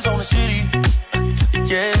shines on the city.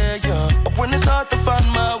 Yeah. But when it's hard to find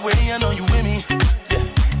my way, I know you with me.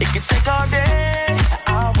 Yeah, it can take all day.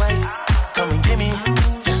 I'll wait. Come and get me.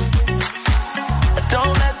 Yeah.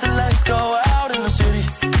 Don't let the lights go out in the city.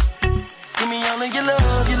 Give me all of your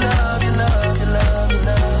love, your love, your love, your love, your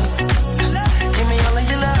love. Give me all of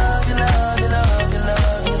your love, your love, your love, your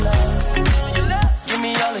love, your love. Give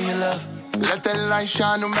me all of your love. Let that light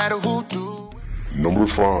shine no matter who do. Number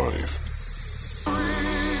 5.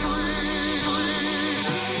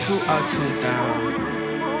 2 up, 2 down.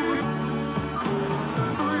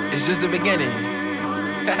 It's just the beginning.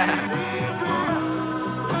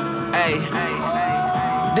 Hey,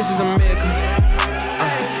 this is a miracle.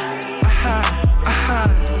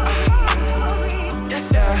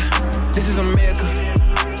 This is a miracle.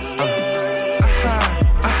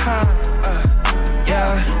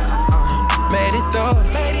 Made it through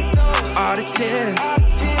all the tears,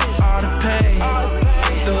 all the pain,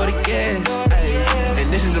 through the years. And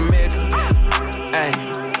this is a miracle.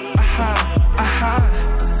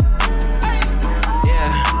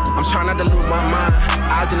 Yeah, I'm trying not to lose my mind.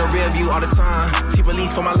 Eyes in the rear view all the time. See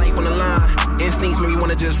release for my life on the line. Instincts make me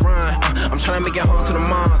wanna just run. I'm trying to make it home to the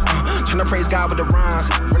moms. Trying to praise God with the rhymes.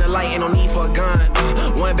 Run a light, ain't no need for a gun.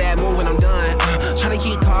 One bad move and I'm done. Trying to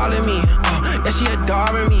keep calling me. Yeah, she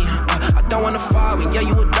adoring me. I don't wanna fall when yeah,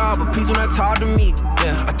 you a dog, but please do not talk to me.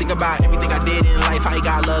 Yeah, I think about everything I did in life. I ain't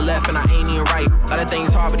got love left and I ain't even right. A lot of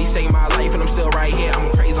things hard, but he saved my life and I'm still right here. I'm a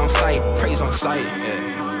praise on sight, praise on sight. Yeah,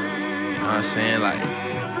 you know what I'm saying? Like,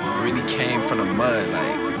 it really came from the mud,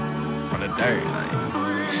 like, from the dirt, like.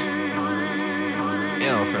 You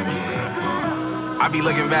don't feel me? I be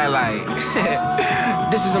looking back like,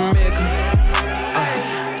 this is a miracle.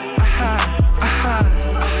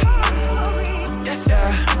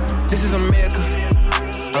 This is a miracle.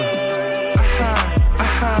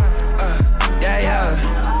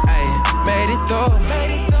 Ay, made it through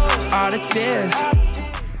all the tears.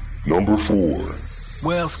 Number 4.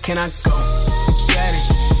 Where else can I go? Got it.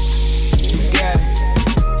 Got it.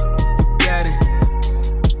 Got it.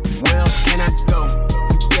 Where else can I go?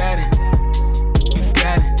 Got it.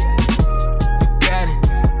 Got it. Got it.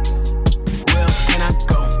 Where else can I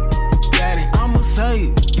go? Got it. I'ma say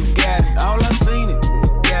it. You got it. All I seen it.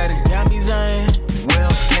 Got me saying, where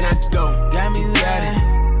else can I go? Got me saying,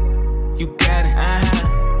 you got it,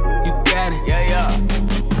 you got it, yeah.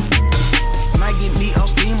 Might get me a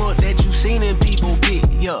beamer that you seen in people get,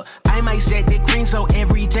 yeah. I might stack that green so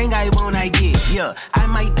everything I want I get, yeah. I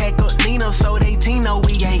might pack up Nina so they teen know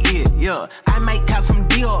we ain't it, yeah. I might cop some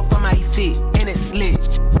Dior for my fit, and it's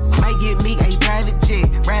lit. Might get me a private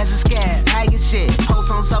jet, rise the sky, tiger shit. Post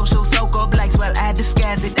on social, soak up likes while I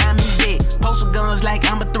disguise it, I'm in debt. Post with guns like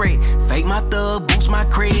I'm a threat. Fake my thug, boost my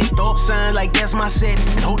credit. Throw up sign like that's my set.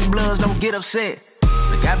 And hope the bloods don't get upset.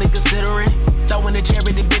 Look, I been considering throwing a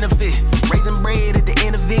charity benefit. Raising bread at the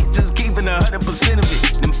end of it, just keeping 100% of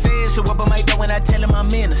it. Them feds show up on my door when I tell them I'm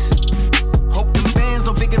innocent. Hope them fans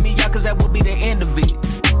don't figure me out, cause that will be the end of it.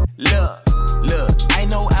 Look, I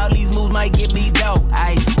know all these moves might get me dope.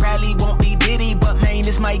 I probably won't be Diddy, but man,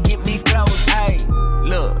 this might get me close.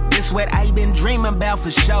 Look, this what I been dreaming about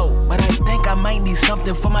for sure. But I think I might need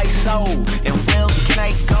something for my soul. And where else can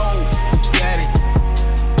I go? Got it.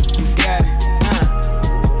 You got it.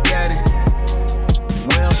 Got it.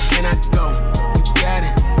 Where else can I go? You got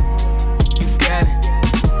it. You got it.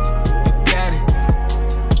 You got it.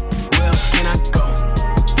 Where else can I go?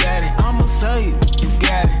 Got it. I'ma say it. You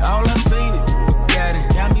got it. All I seen it. Got it.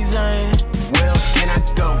 Got me saying, where else can I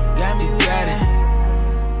go? Got me got it.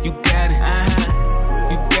 You got it.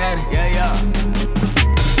 You got it. Yeah.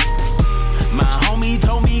 My homie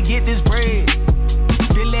told me get this bread.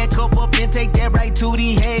 Fill that cup up and take that right to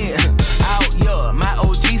the head. Out, yeah. My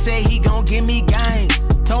OG say he gon' give me game.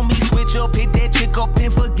 Told me switch up, hit that chick up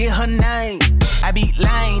and forget her name. I be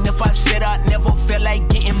lying if I said I never felt like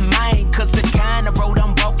getting mine. Cause the kind of road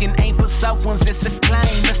I'm walking ain't for soft ones, it's a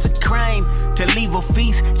claim, it's a crime. To leave a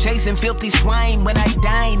feast, chasing filthy swine. When I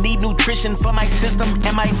dine, need nutrition for my system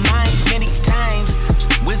and my mind many times.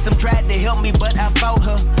 Wisdom tried to help me, but I fought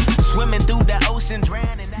her. Swimming through the ocean,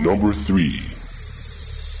 drowning. Number 3.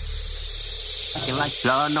 Acting like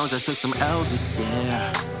Lord knows I took some L's this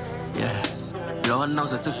year. Yeah. Lord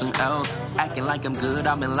knows I took some L's. Acting like I'm good,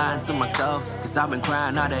 I've been lying to myself. Cause I've been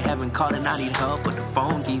crying out of heaven, calling I need help. But the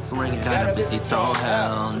phone keeps ringing, got a busy told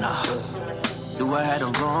hell nah. Do I have the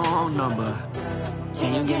wrong number?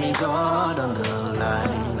 Can you give me God on the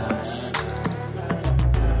line?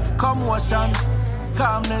 Commotion,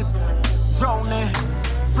 calmness, drowning,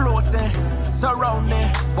 floating, surrounding,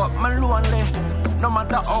 but me lonely. No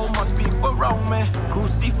matter how much people around me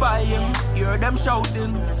crucify him, hear them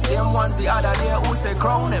shouting. Same ones the other day who say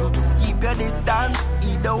crown him. Keep your distance,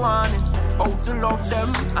 either warning. How to love them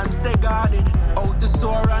and stay guarded. How to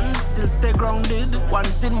soar and still stay grounded.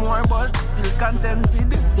 Wanting more but still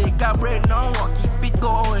contented. Take a break now, keep it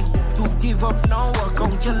going. To give up now,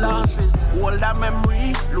 count your losses. Hold a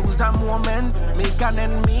memory, lose a moment. Make an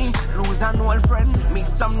enemy, lose an old friend. Meet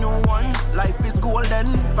some new one, life is golden.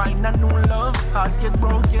 Find a new love, hearts get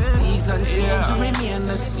broken. Seasons change, you remain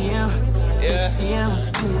the same. The same,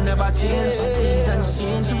 you never change. Seasons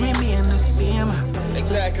change, you remain the same.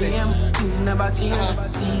 Exactly. The same, you never change.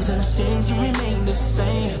 Seasons change, you remain the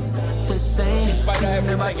same. The same, you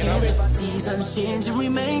never change. Seasons change, you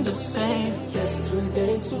remain the same.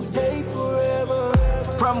 Yesterday, today, forever.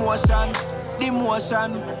 Promotion,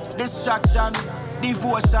 demotion, distraction,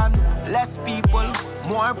 devotion. Less people,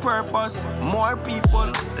 more purpose. More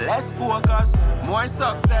people, less focus. More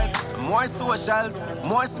success, more socials,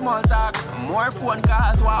 more small talk, more phone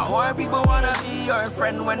calls. Why more people wanna be your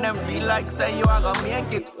friend when them feel like say you are gonna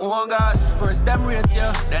make it. Oh gosh, first them rate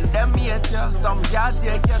you, then them hate you. Some can't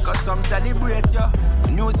take you, cause some celebrate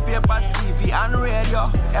you. Newspapers, TV and radio.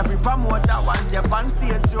 Every promoter wants you on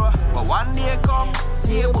stage show. But one day come,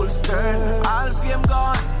 tables turn. All fame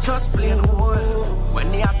gone, just plain old.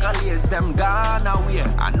 When the accolades them gone away,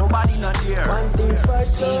 and nobody not here. One thing's for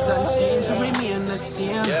sure. Seasons change, remain the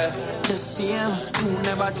same. The same, you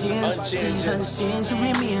never change. Seasons change,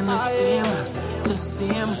 remain the same. The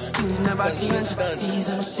same, you never change.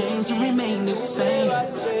 Seasons change, remain the same.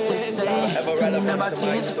 The same, you never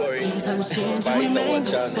change. Seasons change, remain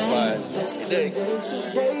the same. Yesterday,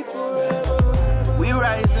 today, forever. We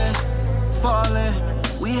rising, falling,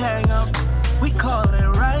 we hang up, we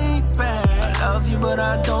calling right back. I love you, but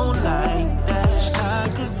I don't like that. I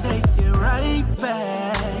could take it right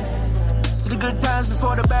back. The good times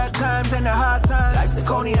before the bad times and the hard times. Like the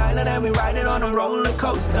Coney Island and we riding on a roller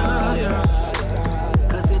coaster. Yeah.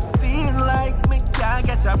 Cause it feel like me can't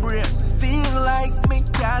get a break. Feel like me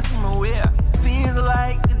can't see my way. Feel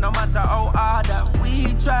like no matter how hard that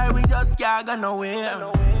we try, we just can't go nowhere.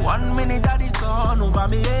 1 minute of the sun over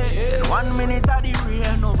me head, 1 minute of the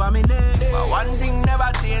rain over me neck. But one thing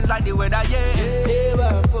never change like the weather,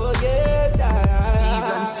 Never forget that.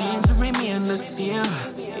 Seasons change, remain the same.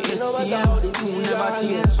 The same, you never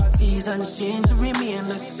change. Seasons change, remain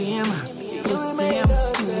the same. The same,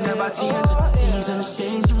 you never change. Seasons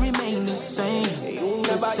change, remain the same.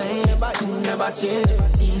 The same, you never change.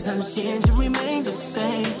 Seasons change, remain the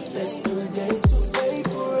same. Yesterday, today,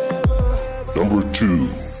 forever. Number 2.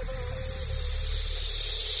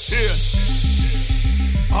 Yeah.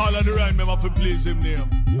 All of the rhyme, I have to please him name.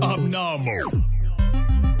 Abnormal.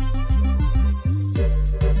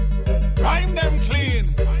 Rhyme them clean.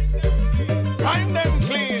 Rhyme them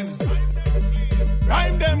clean.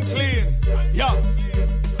 Rhyme them clean. Yeah.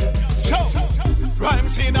 Show. Rhyme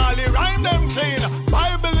scene, all the rhyme them clean.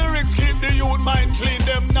 Bible lyrics keep the youth mind clean.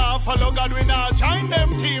 Them now follow God, we now join them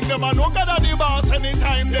team. Them a no God at the boss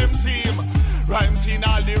anytime them see him. Rhyme scene,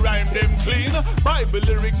 all the rhyme them clean. Bible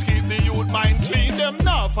lyrics keep the youth mind clean. Them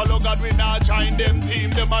now follow God, we now join them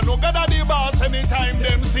team. Them a no God at the boss anytime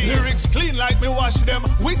them see. Lyrics clean like me wash them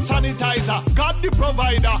with sanitizer. God the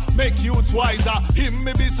provider, make youths wiser. Him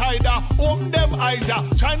me beside her, own them eyes.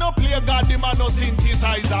 Try not play God, the man no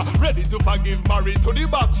synthesizer. Ready to forgive, married to the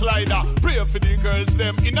backslider. Pray for the girls,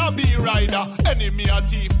 them in a B-rider. Enemy a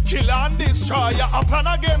thief, killer and destroyer. A plan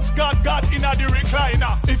against God, God in a the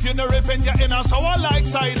recliner. If you no repent, you're in a sour like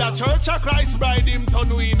cider. Church of Christ bride him turn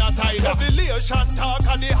we in a tide. Revelation talk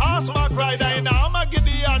and the horseback rider. In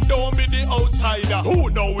Armageddon don't be the outsider.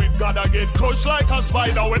 Who know it gotta get crushed like a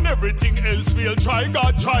spider. When everything else fail, try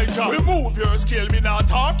God, try God. Remove your scale, me not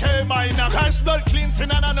talk minor. Christ blood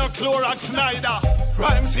cleansing and no Clorox Snyder.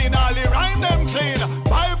 Rhyme scene, all the rhyme them clean.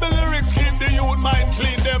 Bible lyrics keep the youth mind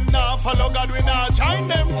clean. Them now follow God, we now join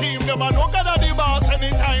them team. Them a no God at the boss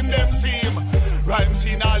anytime them see him. Rhyme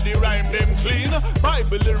scene, all the rhyme them clean.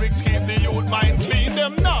 Bible lyrics keep the youth mind clean.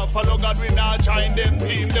 Them now follow God, we now join them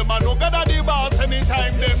team. Them a no God at the boss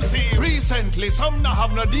anytime them see. Recent frequently. Some not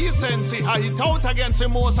have no decency. I hit out against the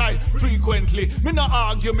most high frequently. Me no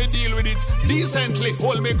argue, me deal with it decently.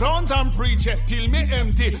 Hold me grounds and preach it till me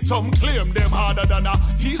empty. Some claim them harder than a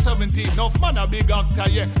T-70. Enough man a big actor,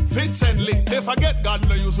 yeah, fittingly. They forget God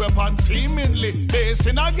no use weapons seemingly. They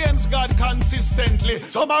sin against God consistently.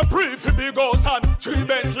 Some are pray for big house and 3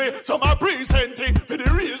 Bentley. Some are pre-senti for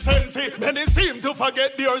the real sensei. Then they seem to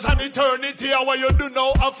forget theirs and eternity. How what you do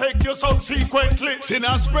now affect you subsequently. Sin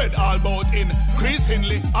has spread all about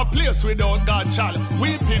increasingly. A place without God shall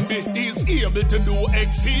weeping be. He's able to do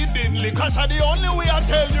exceedingly. Cause I the only way I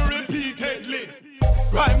tell you repeatedly.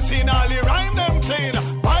 Rhyme scene all the rhyme them clean.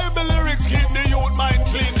 Bible lyrics keep the youth mind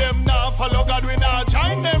clean. Them now follow God, we now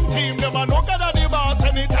join them team. Them a no God at the boss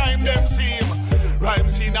anytime them seem. Rhyme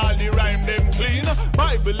scene all the rhyme them clean.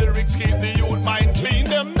 Bible lyrics keep the youth mind clean.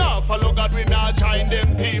 Them now follow God, we now join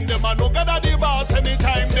them team. Them a no God at the boss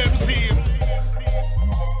anytime them seem.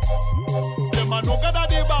 Them a no God at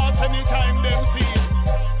the boss anytime them seem.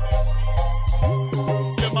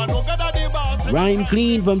 Them a no God at the boss. Rhyme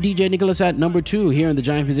Clean from DJ Nicholas at number 2 here in the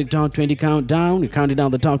Giant Music Top 20 Countdown. We're counting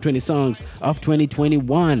down the top 20 songs of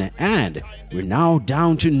 2021, and we're now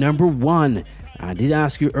down to number 1. I did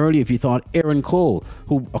ask you earlier if you thought Aaron Cole,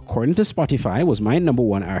 who according to Spotify was my number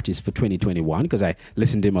 1 artist for 2021 because I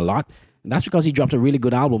listened to him a lot. And that's because he dropped a really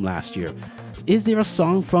good album last year. Is there a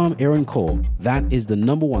song from Aaron Cole that is the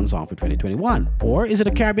number 1 song for 2021? Or is it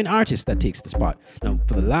a Caribbean artist that takes the spot? Now,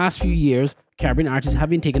 for the last few years, Caribbean artists have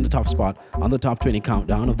been taking the top spot on the top 20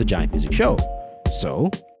 countdown of the Giant Music Show.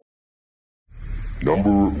 So,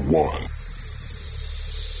 number 1.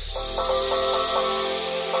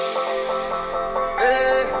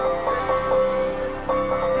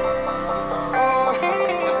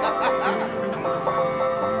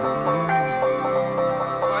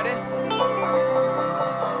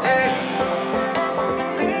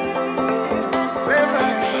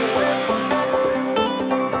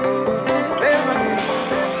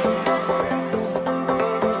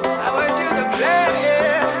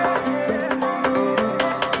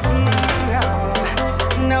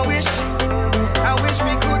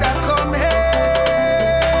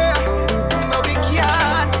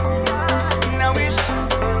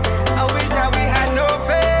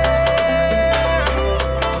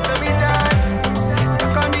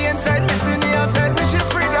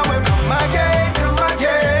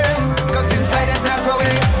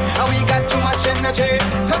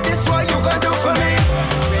 So this what you gonna do for me?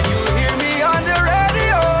 When you hear me on the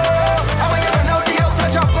radio, I want you to know the house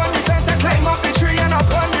I jump on the fence and climb up the tree and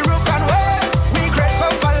up on the roof and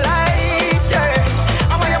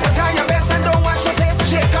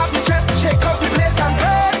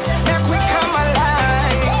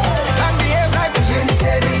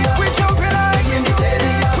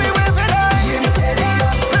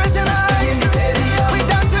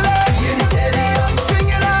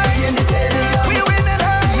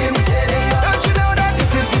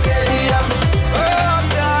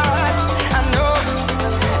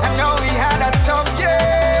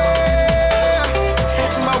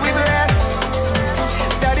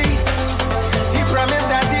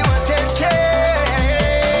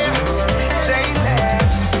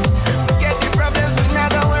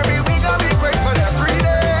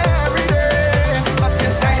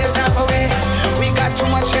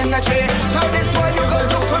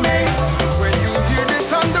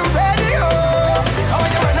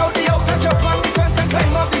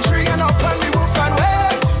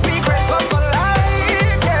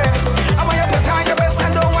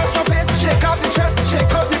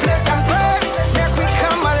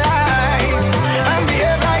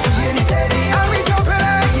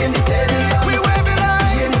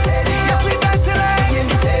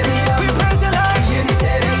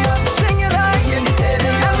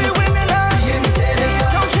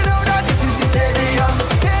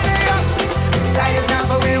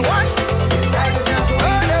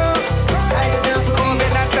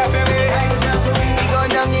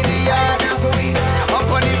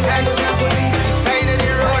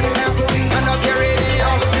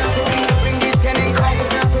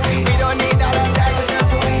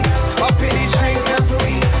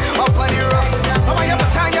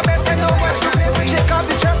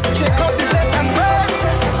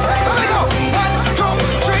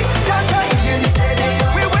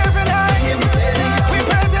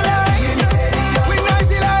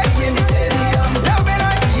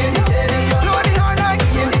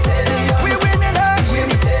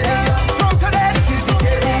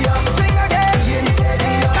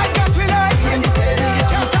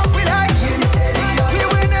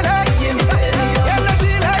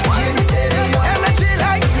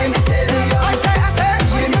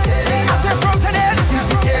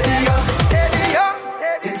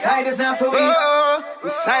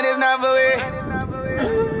Sign is not the way.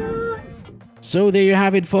 So there you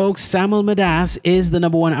have it, folks. Samuel Madas is the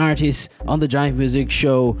number one artist on the Jive Music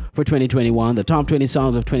Show for 2021, the top 20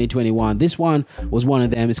 songs of 2021. This one was one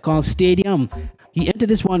of them. It's called Stadium. He entered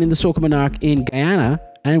this one in the Soca Monarch in Guyana,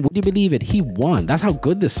 and would you believe it? He won. That's how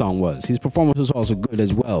good this song was. His performance was also good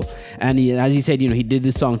as well. And as he said, he did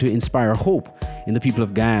this song to inspire hope in the people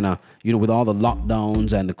of Guyana, with all the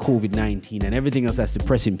lockdowns and the COVID-19 and everything else that's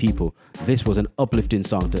depressing people. This was an uplifting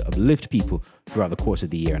song to uplift people throughout the course of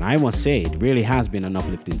the year. And I must say, it really has been an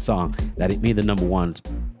uplifting song that it made the number one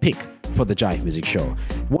pick for the Jive Music Show.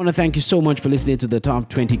 Want to thank you so much for listening to the Top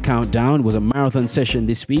 20 Countdown. It was a marathon session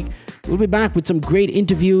this week. We'll be back with some great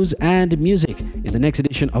interviews and music in the next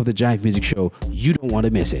edition of the Jive Music Show. You don't want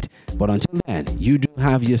to miss it. But until then, you do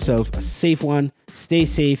have yourself a safe one. Stay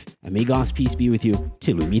safe, and may God's peace be with you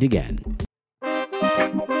till we meet again.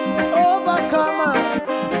 Overcomer,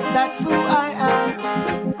 that's who I am.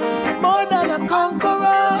 More than a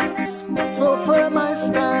conqueror, so firm I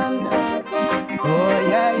stand. Oh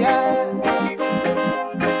yeah, yeah.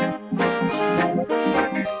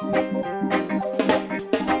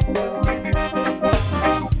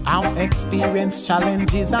 I've experienced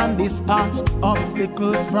challenges and dispatched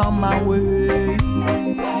obstacles from my way.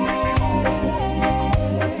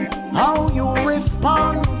 How you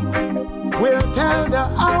respond will tell the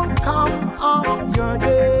outcome of your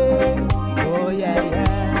day. Oh yeah, yeah.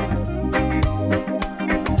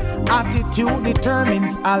 Attitude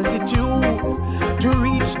determines altitude. To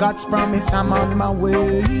reach God's promise, I'm on my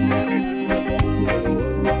way.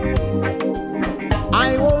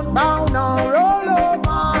 I won't bow nor roll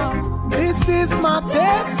over. This is my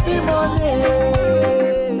testimony.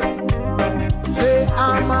 Say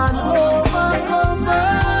I'm an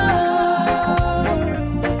overcomer.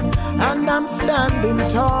 I'm standing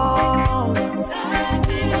tall.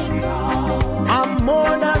 I'm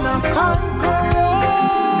more than a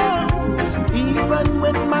conqueror, even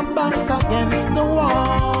with my back against the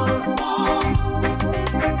wall.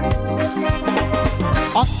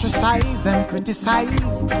 Ostracized and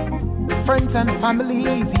criticized, friends and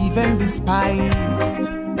families even despised.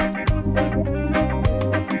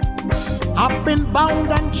 I've been bound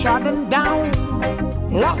and trodden down,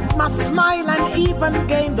 lost my smile and even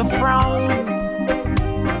gained a frown.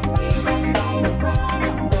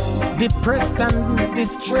 Depressed and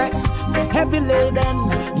distressed, heavy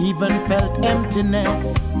laden, even felt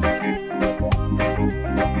emptiness.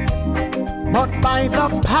 But by the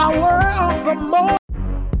power of the Most.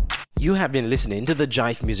 You have been listening to the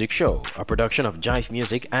Jive Music Show, a production of Jive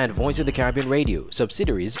Music and Voice of the Caribbean Radio,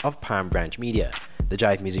 subsidiaries of Palm Branch Media. The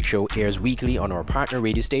Jive Music Show airs weekly on our partner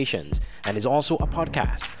radio stations and is also a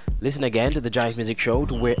podcast. Listen again to the Jive Music Show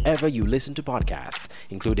to wherever you listen to podcasts,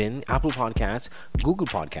 including Apple Podcasts, Google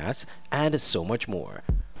Podcasts, and so much more.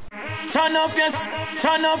 Turn up your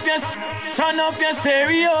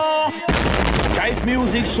stereo. Jive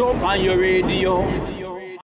Music Show on your radio.